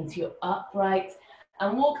back into your upright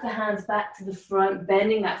and walk the hands back to the front,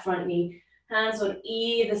 bending that front knee, hands on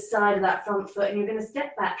either side of that front foot, and you're going to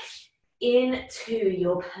step back into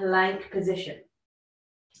your plank position.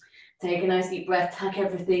 Take a nice deep breath, tuck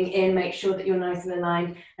everything in, make sure that you're nice and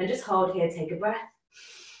aligned, and just hold here, take a breath.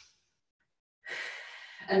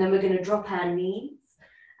 And then we're going to drop our knees,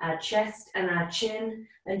 our chest and our chin,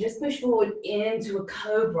 and just push forward into a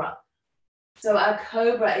cobra. So our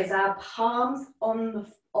cobra is our palms on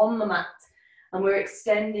the mat, and we're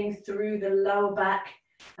extending through the lower back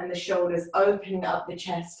and the shoulders, opening up the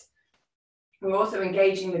chest. We're also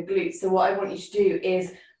engaging the glutes. So what I want you to do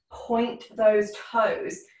is point those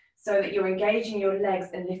toes so that you're engaging your legs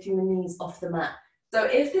and lifting the knees off the mat. So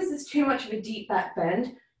if this is too much of a deep back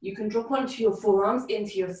bend, you can drop onto your forearms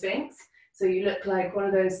into your sphinx. So you look like one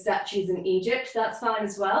of those statues in Egypt. That's fine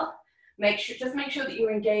as well. Just make sure that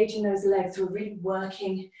you're engaging those legs. So we're really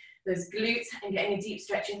working those glutes and getting a deep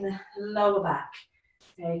stretch in the lower back.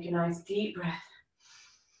 Take a nice deep breath.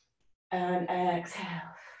 And exhale.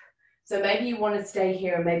 So maybe you want to stay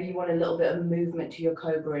here and maybe you want a little bit of movement to your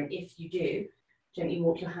cobra. And if you do, gently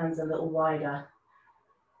walk your hands a little wider.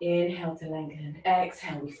 Inhale to lengthen.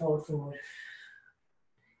 Exhale, we fold forward.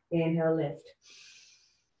 Inhale, lift.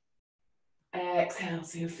 Exhale,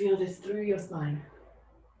 so you feel this through your spine.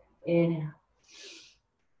 Inhale.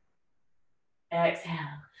 Exhale.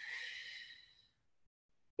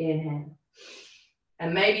 Inhale.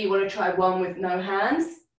 And maybe you want to try one with no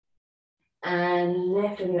hands. And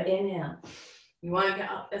lift on your inhale. You won't get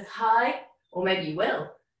up as high, or maybe you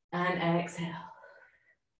will. And exhale.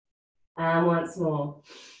 And once more.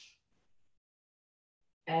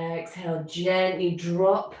 Exhale, gently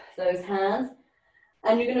drop those hands.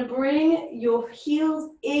 And you're going to bring your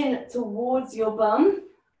heels in towards your bum.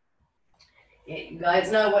 You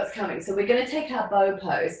guys know what's coming. So we're going to take our bow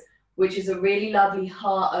pose, which is a really lovely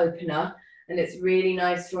heart opener. And it's really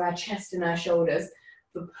nice for our chest and our shoulders,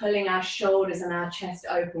 for pulling our shoulders and our chest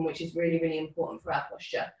open, which is really, really important for our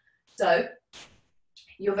posture. So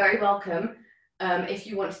you're very welcome. If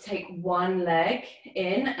you want to take one leg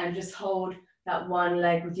in and just hold that one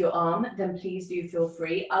leg with your arm, then please do feel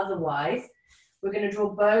free. Otherwise, we're going to draw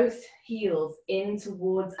both heels in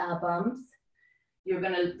towards our bums. You're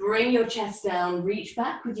going to bring your chest down, reach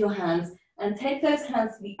back with your hands, and take those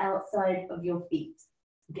hands to the outside of your feet.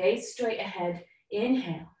 Gaze straight ahead,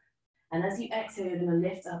 inhale. And as you exhale, you're going to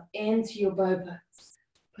lift up into your bow pose.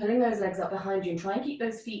 Pulling those legs up behind you and try and keep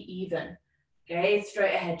those feet even. Gaze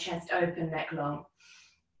straight ahead, chest open, neck long.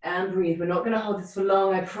 And breathe. We're not going to hold this for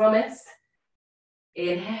long, I promise.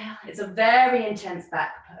 Inhale. It's a very intense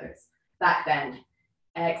back pose. Back bend.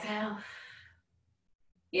 Exhale.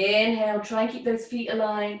 Inhale. Try and keep those feet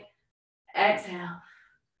aligned. Exhale.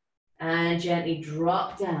 And gently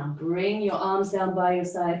drop down. Bring your arms down by your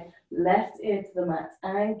side. Left ear to the mat.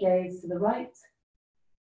 And gaze to the right.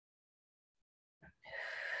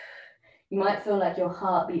 You might feel like your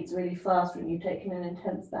heart beats really fast when you've taken an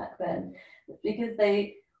intense back bend. It's because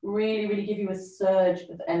they really, really give you a surge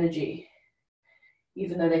of energy.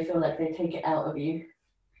 even though they feel like they take it out of you.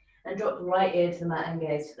 And drop right ear to the mat and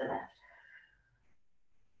gaze to the left.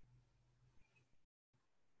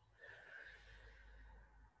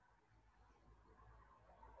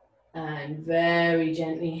 And very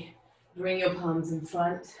gently bring your palms in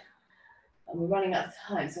front. And we're running out of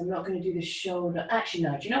time, so I'm not going to do the shoulder. Actually,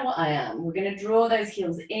 no, do you know what I am? We're going to draw those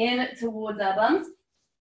heels in towards our bums.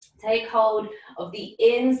 Take hold of the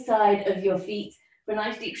inside of your feet for a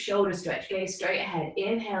nice deep shoulder stretch. Gaze straight ahead.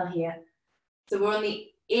 Inhale here. So we're on the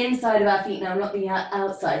inside of our feet now, not the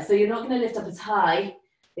outside. So you're not going to lift up as high.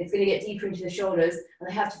 It's going to get deeper into the shoulders. And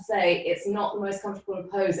I have to say, it's not the most comfortable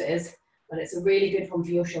of poses, but it's a really good one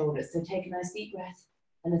for your shoulders. So take a nice deep breath.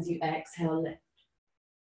 And as you exhale, lift.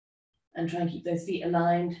 And try and keep those feet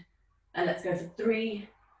aligned. And let's go for 3,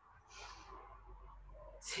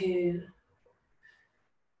 2,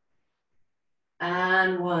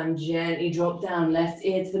 and 1. Gently drop down, left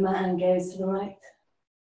ear to the mat and gaze to the right.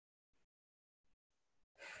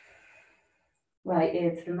 Right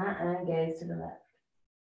ear to the mat and gaze to the left.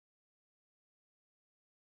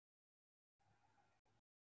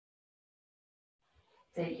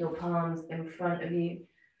 Take your palms in front of you.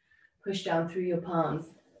 Push down through your palms.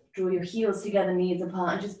 Draw your heels together, knees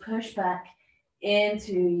apart, and just push back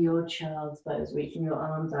into your child's pose, reaching your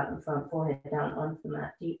arms out in front, forehead down onto the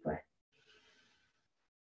mat. Deep breath.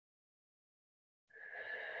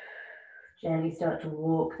 Gently start to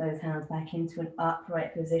walk those hands back into an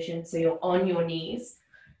upright position, so you're on your knees.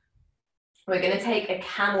 We're going to take a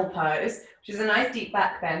camel pose, which is a nice deep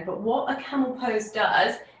back bend, but what a camel pose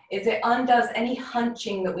does is it undoes any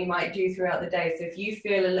hunching that we might do throughout the day. So if you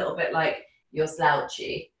feel a little bit like you're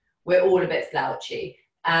slouchy, we're all a bit slouchy.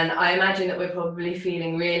 And I imagine that we're probably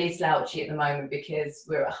feeling really slouchy at the moment because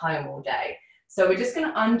we're at home all day. So we're just going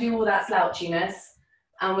to undo all that slouchiness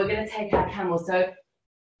and we're going to take our camel. So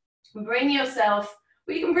bring yourself,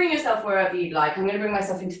 well, you can bring yourself wherever you'd like. I'm going to bring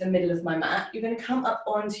myself into the middle of my mat. You're going to come up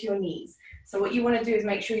onto your knees. So what you want to do is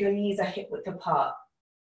make sure your knees are hip width apart.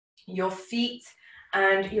 Your feet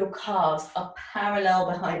and your calves are parallel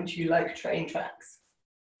behind you like train tracks.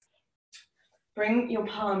 Bring your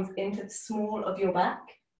palms into the small of your back.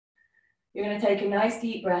 You're going to take a nice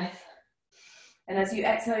deep breath. And as you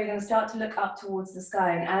exhale, you're going to start to look up towards the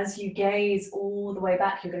sky. And as you gaze all the way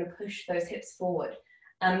back, you're going to push those hips forward.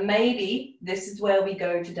 And maybe this is where we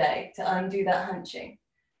go today, to undo that hunching,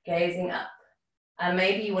 gazing up. And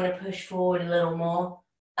maybe you want to push forward a little more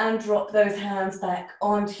and drop those hands back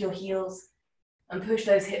onto your heels and push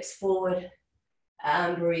those hips forward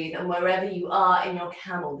and breathe. And wherever you are in your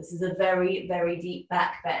camel, this is a very, very deep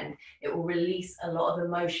back bend. It will release a lot of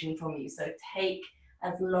emotion from you. So take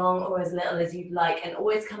as long or as little as you'd like and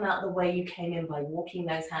always come out the way you came in by walking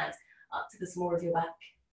those hands up to the small of your back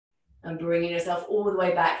and bringing yourself all the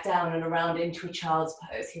way back down and around into a child's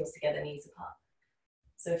pose, heels together, knees apart.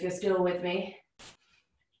 So if you're still with me,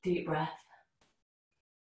 deep breath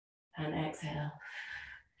and exhale.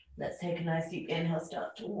 Let's take a nice deep inhale,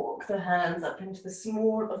 start to walk the hands up into the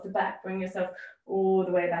small of the back, bring yourself all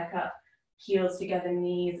the way back up, heels together,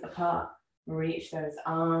 knees apart, reach those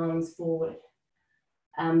arms forward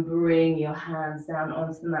and bring your hands down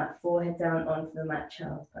onto the mat, forehead down onto the mat,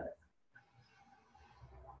 child's pose.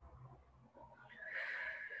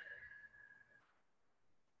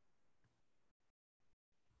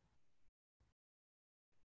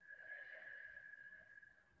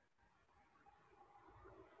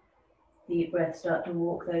 Deep breath, start to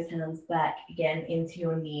walk those hands back again into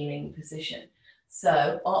your kneeling position.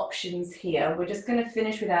 So options here, we're just going to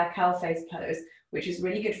finish with our cow face pose, which is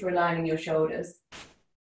really good for aligning your shoulders.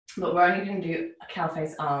 But we're only going to do cow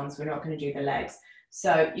face arms, we're not going to do the legs.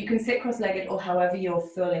 So you can sit cross-legged or however you're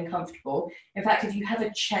feeling comfortable. In fact, if you have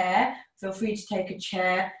a chair, feel free to take a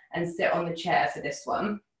chair and sit on the chair for this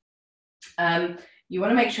one. You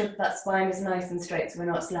want to make sure that that spine is nice and straight so we're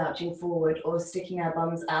not slouching forward or sticking our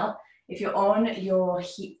bums out. If you're on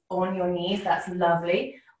your knees, that's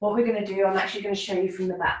lovely. What we're going to do, I'm actually going to show you from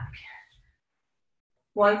the back.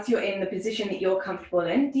 Once you're in the position that you're comfortable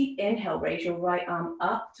in, deep inhale, raise your right arm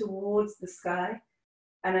up towards the sky.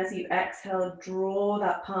 And as you exhale, draw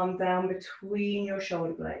that palm down between your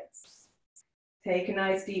shoulder blades. Take a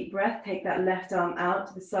nice deep breath, take that left arm out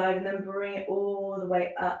to the side and then bring it all the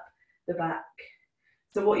way up the back.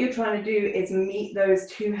 So what you're trying to do is meet those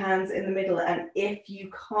two hands in the middle, and if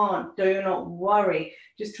you can't, do not worry.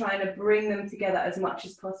 Just trying to bring them together as much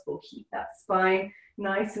as possible. Keep that spine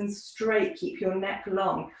nice and straight, keep your neck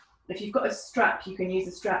long. If you've got a strap, you can use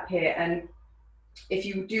a strap here, and if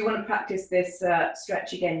you do want to practice this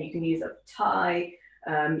stretch again, you can use a tie,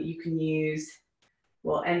 you can use,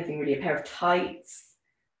 well, anything really, a pair of tights.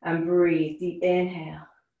 And breathe, deep inhale.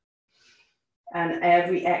 And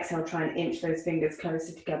every exhale, try and inch those fingers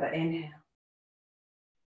closer together. Inhale.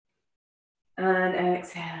 And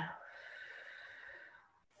exhale.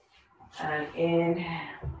 And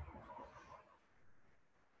inhale.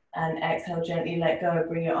 And exhale, gently let go.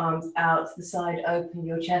 Bring your arms out to the side, open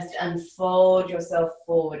your chest and fold yourself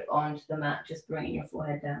forward onto the mat, just bringing your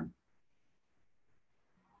forehead down.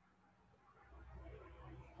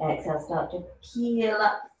 Exhale, start to peel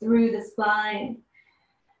up through the spine.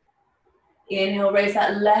 Inhale, raise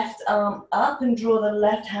that left arm up and draw the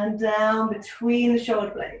left hand down between the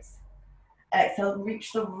shoulder blades. Exhale,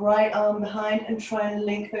 reach the right arm behind and try and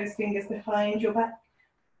link those fingers behind your back.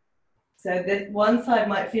 So this one side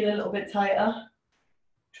might feel a little bit tighter.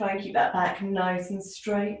 Try and keep that back nice and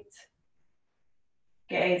straight.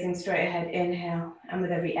 Gazing straight ahead, inhale. And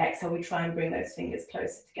with every exhale, we try and bring those fingers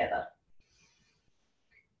closer together.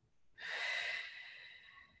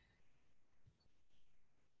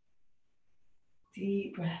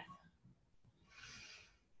 Deep breath.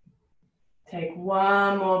 Take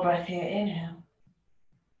one more breath here, inhale.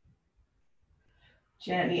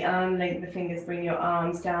 Gently unlink the fingers, bring your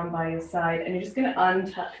arms down by your side, and you're just going to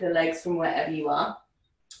untuck the legs from wherever you are.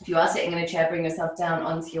 If you are sitting in a chair, bring yourself down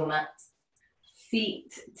onto your mat.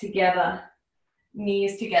 Feet together,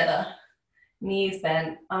 knees together, knees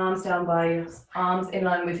bent, arms down by your arms in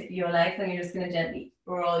line with your legs, and you're just going to gently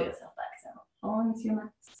roll yourself back down onto your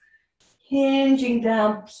mat. Hinging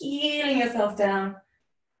down, peeling yourself down,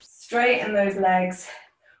 straighten those legs,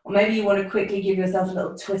 or maybe you want to quickly give yourself a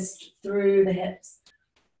little twist through the hips.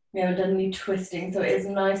 We haven't done any twisting, so it is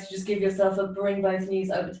nice to just give yourself a bring both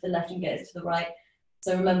knees over to the left and gaze to the right.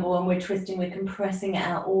 So remember, when we're twisting, we're compressing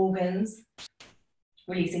our organs,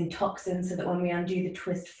 releasing toxins so that when we undo the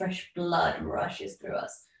twist, fresh blood rushes through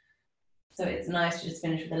us. So it's nice to just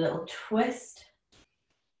finish with a little twist.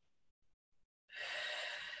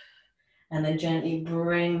 And then gently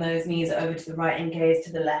bring those knees over to the right and gaze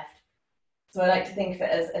to the left. So I like to think of it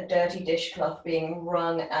as a dirty dishcloth being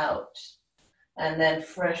wrung out. And then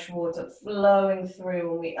fresh water flowing through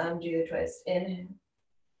when we undo the twist. Inhale.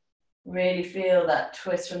 Really feel that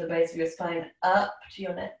twist from the base of your spine up to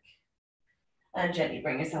your neck. And gently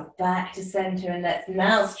bring yourself back to center, and let's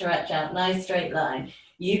now stretch out. Nice straight line.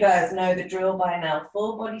 You guys know the drill by now.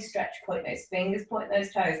 Full body stretch, point those fingers, point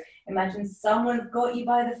those toes. Imagine someone's got you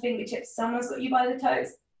by the fingertips, someone's got you by the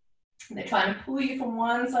toes. They're trying to pull you from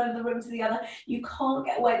one side of the room to the other. You can't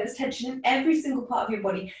get away. There's tension in every single part of your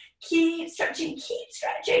body. Keep stretching,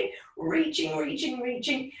 reaching, reaching,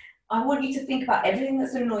 reaching. I want you to think about everything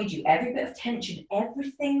that's annoyed you, every bit of tension,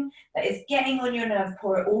 everything that is getting on your nerve,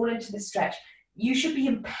 pour it all into the stretch. You should be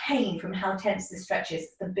in pain from how tense this stretch is.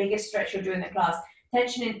 It's the biggest stretch you'll do in the class.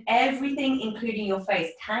 Tension in everything, including your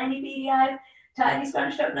face. Tiny beady eyes, tiny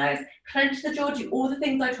scrunched up nose, clench the jaw, do all the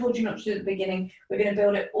things I told you not to do at the beginning. We're going to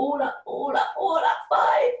build it all up, all up, all up. 5,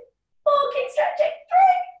 4, keep stretching.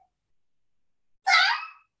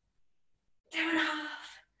 3, 2.5.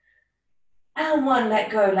 And 1, let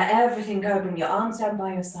go, let everything go. Bring your arms down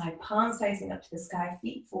by your side, palms facing up to the sky,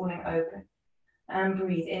 feet falling open. And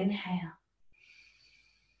breathe, inhale.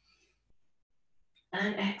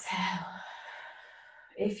 And exhale.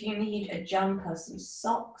 If you need a jumper, some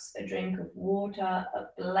socks, a drink of water, a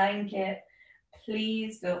blanket,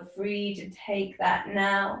 please feel free to take that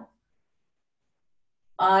now.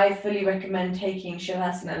 I fully recommend taking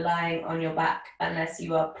Shavasana lying on your back unless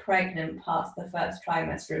you are pregnant past the first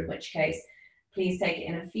trimester, in which case, please take it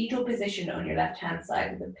in a fetal position on your left-hand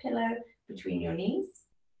side with a pillow between your knees.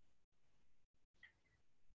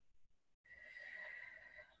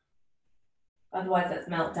 Otherwise, let's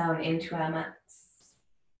melt down into our mats.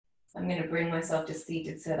 I'm going to bring myself to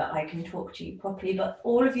seated so that I can talk to you properly, but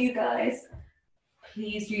all of you guys,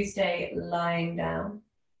 please do stay lying down.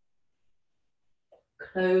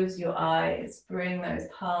 Close your eyes, bring those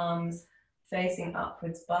palms facing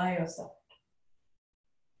upwards by your side.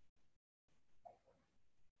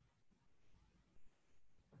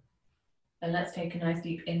 And let's take a nice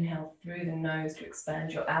deep inhale through the nose to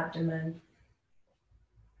expand your abdomen.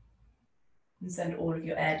 And send all of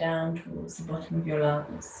your air down towards the bottom of your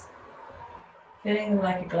lungs. Filling them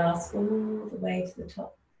like a glass all the way to the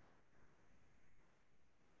top.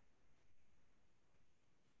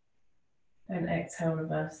 And exhale,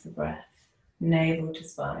 reverse the breath, navel to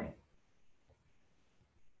spine.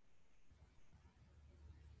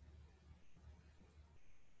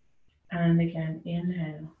 And again,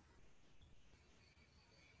 inhale.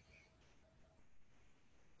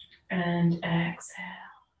 And exhale.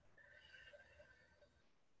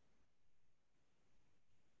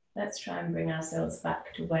 Let's try and bring ourselves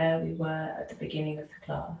back to where we were at the beginning of the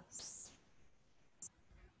class.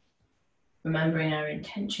 Remembering our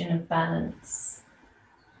intention of balance.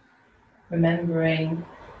 Remembering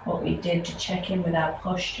what we did to check in with our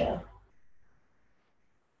posture.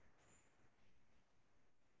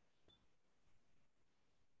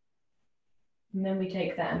 And then we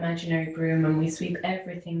take that imaginary broom and we sweep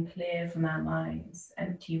everything clear from our minds.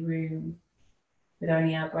 Empty room with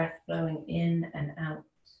only our breath flowing in and out.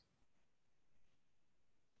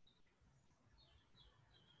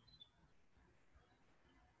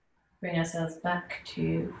 Bring ourselves back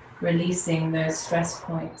to releasing those stress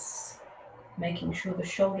points, making sure the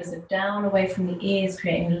shoulders are down away from the ears,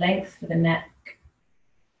 creating length for the neck.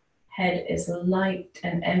 Head is light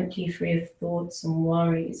and empty, free of thoughts and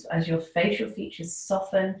worries as your facial features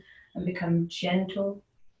soften and become gentle.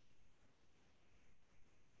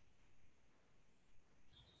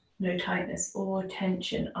 No tightness or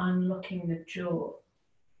tension, unlocking the jaw.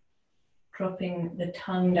 Dropping the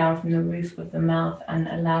tongue down from the roof of the mouth and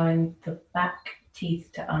allowing the back teeth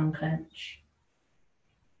to unclench.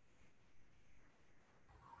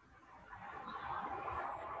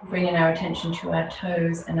 Bringing our attention to our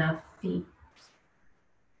toes and our feet.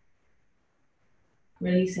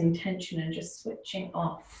 Releasing tension and just switching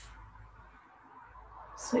off.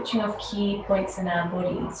 Switching off key points in our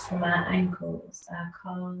bodies from our ankles, our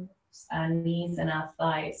calves, our knees and our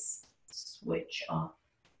thighs. Switch off.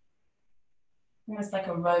 Almost like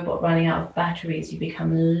a robot running out of batteries, you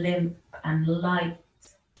become limp and light.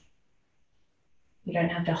 You don't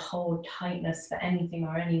have to hold tightness for anything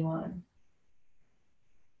or anyone.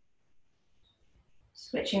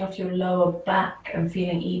 Switching off your lower back and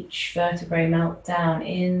feeling each vertebrae melt down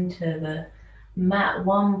into the mat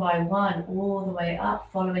one by one, all the way up,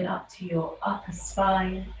 following up to your upper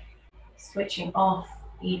spine. Switching off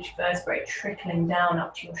each vertebrae, trickling down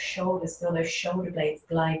up to your shoulders. Feel those shoulder blades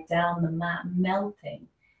glide down the mat, melting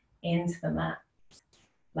into the mat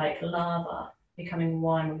like lava, becoming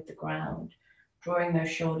one with the ground. Drawing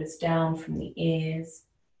those shoulders down from the ears,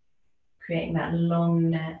 creating that long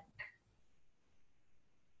neck.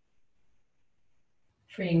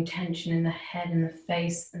 Freeing tension in the head and the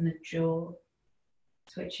face and the jaw.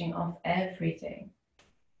 Switching off everything.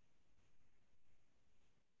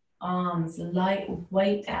 Arms light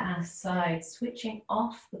weight at our sides, switching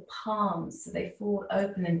off the palms so they fall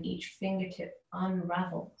open and each fingertip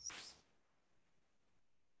unravels.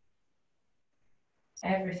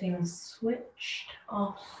 Everything switched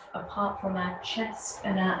off apart from our chest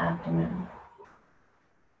and our abdomen.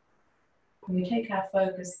 We take our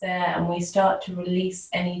focus there and we start to release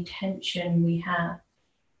any tension we have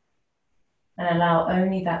and allow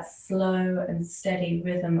only that slow and steady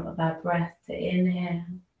rhythm of our breath to inhale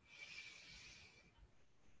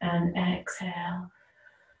and exhale.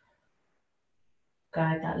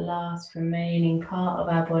 Guide that last remaining part of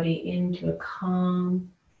our body into a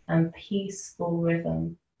calm and peaceful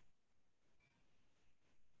rhythm.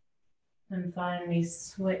 And finally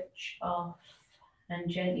switch off and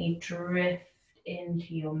gently drift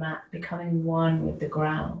into your mat, becoming one with the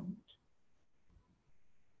ground.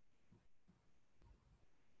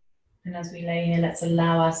 And as we lay here, let's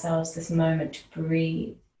allow ourselves this moment to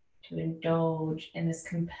breathe, to indulge in this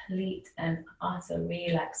complete and utter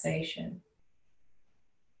relaxation.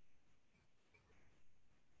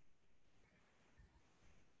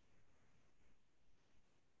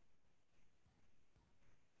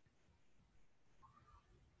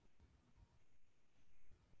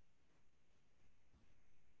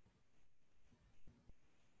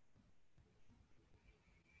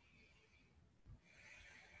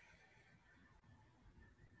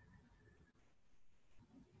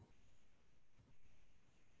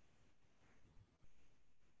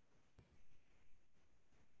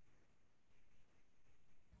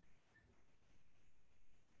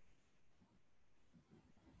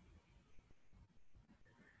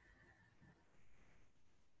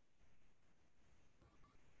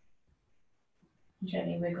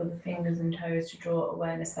 Gently wiggle the fingers and toes to draw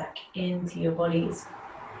awareness back into your bodies.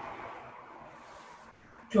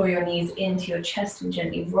 Draw your knees into your chest and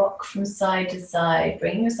gently rock from side to side,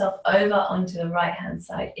 bringing yourself over onto the right hand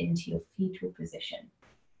side into your fetal position.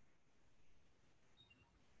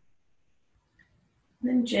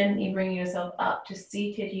 Then gently bring yourself up to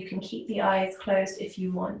seated. You can keep the eyes closed if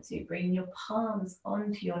you want to. Bring your palms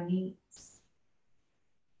onto your knees.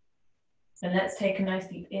 And let's take a nice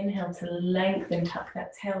deep inhale to lengthen, tuck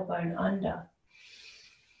that tailbone under.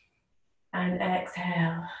 And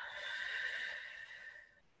exhale.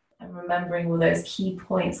 And remembering all those key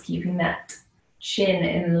points, keeping that chin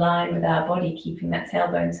in line with our body, keeping that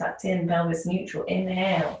tailbone tucked in, pelvis neutral.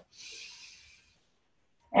 Inhale.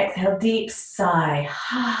 Exhale, deep sigh.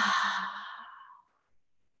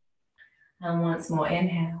 And once more,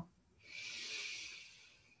 inhale.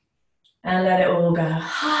 And let it all go.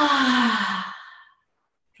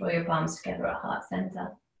 Draw your palms together at heart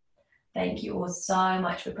center. Thank you all so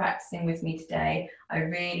much for practicing with me today. I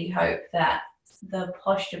really hope that the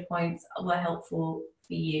posture points were helpful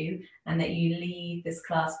for you and that you leave this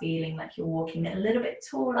class feeling like you're walking a little bit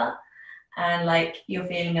taller and like you're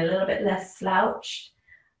feeling a little bit less slouched.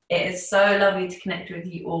 It is so lovely to connect with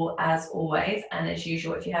you all as always. And as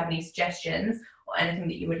usual, if you have any suggestions or anything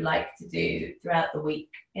that you would like to do throughout the week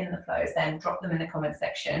in the flows, then drop them in the comment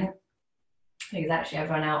section. Because actually I've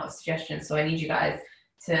run out of suggestions, so I need you guys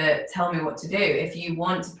to tell me what to do. If you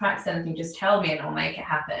want to practice anything, just tell me and I'll make it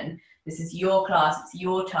happen. This is your class, it's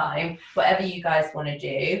your time, whatever you guys want to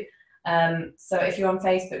do. So if you're on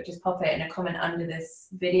Facebook, just pop it in a comment under this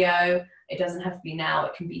video. It doesn't have to be now,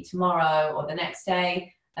 it can be tomorrow or the next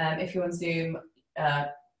day. If you're on Zoom,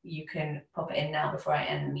 you can pop it in now before I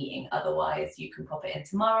end the meeting. Otherwise, you can pop it in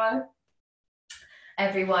tomorrow.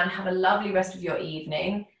 Everyone, have a lovely rest of your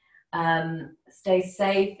evening. Stay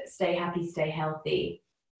safe, stay happy, stay healthy.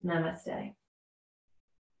 Namaste.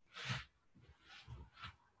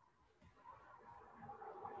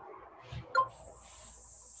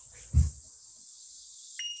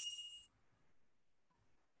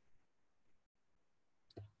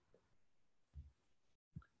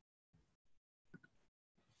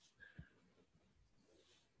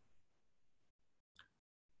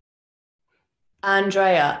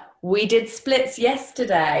 Andrea, we did splits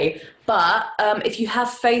yesterday, but if you have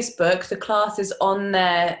Facebook, the class is on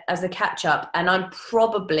there as a catch-up, and I'm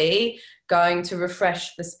probably going to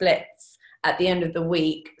refresh the splits at the end of the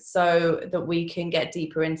week so that we can get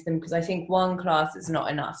deeper into them, because I think one class is not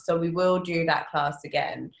enough. So we will do that class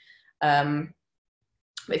again. But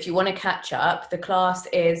if you want to catch up, the class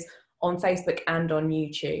is on Facebook and on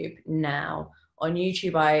YouTube now. On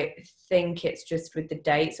YouTube, I think it's just with the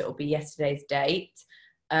dates. It'll be yesterday's date.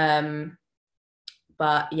 But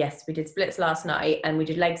yes, we did splits last night and we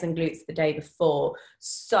did legs and glutes the day before.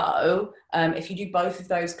 So if you do both of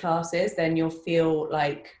those classes, then you'll feel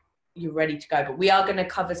like you're ready to go. But we are going to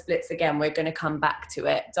cover splits again. We're going to come back to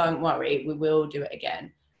it. Don't worry, we will do it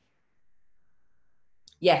again.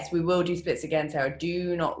 Yes, we will do splits again, Sarah.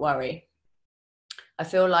 Do not worry. I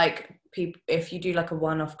feel like if you do like a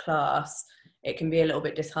one-off class, it can be a little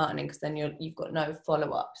bit disheartening because then you've got no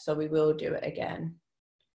follow-up. So we will do it again.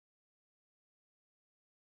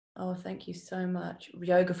 Oh, thank you so much.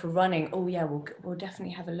 Yoga for running. Oh yeah, we'll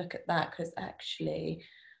definitely have a look at that, because actually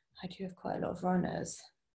I do have quite a lot of runners.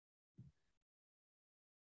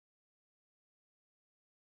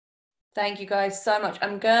 Thank you guys so much.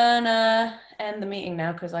 I'm gonna end the meeting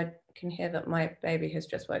now because I can hear that my baby has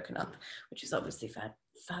just woken up, which is obviously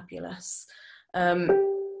fabulous.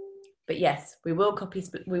 But yes, we will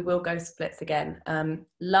go splits again.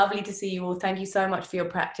 Lovely to see you all. Thank you so much for your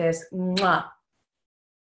practice. Mwah.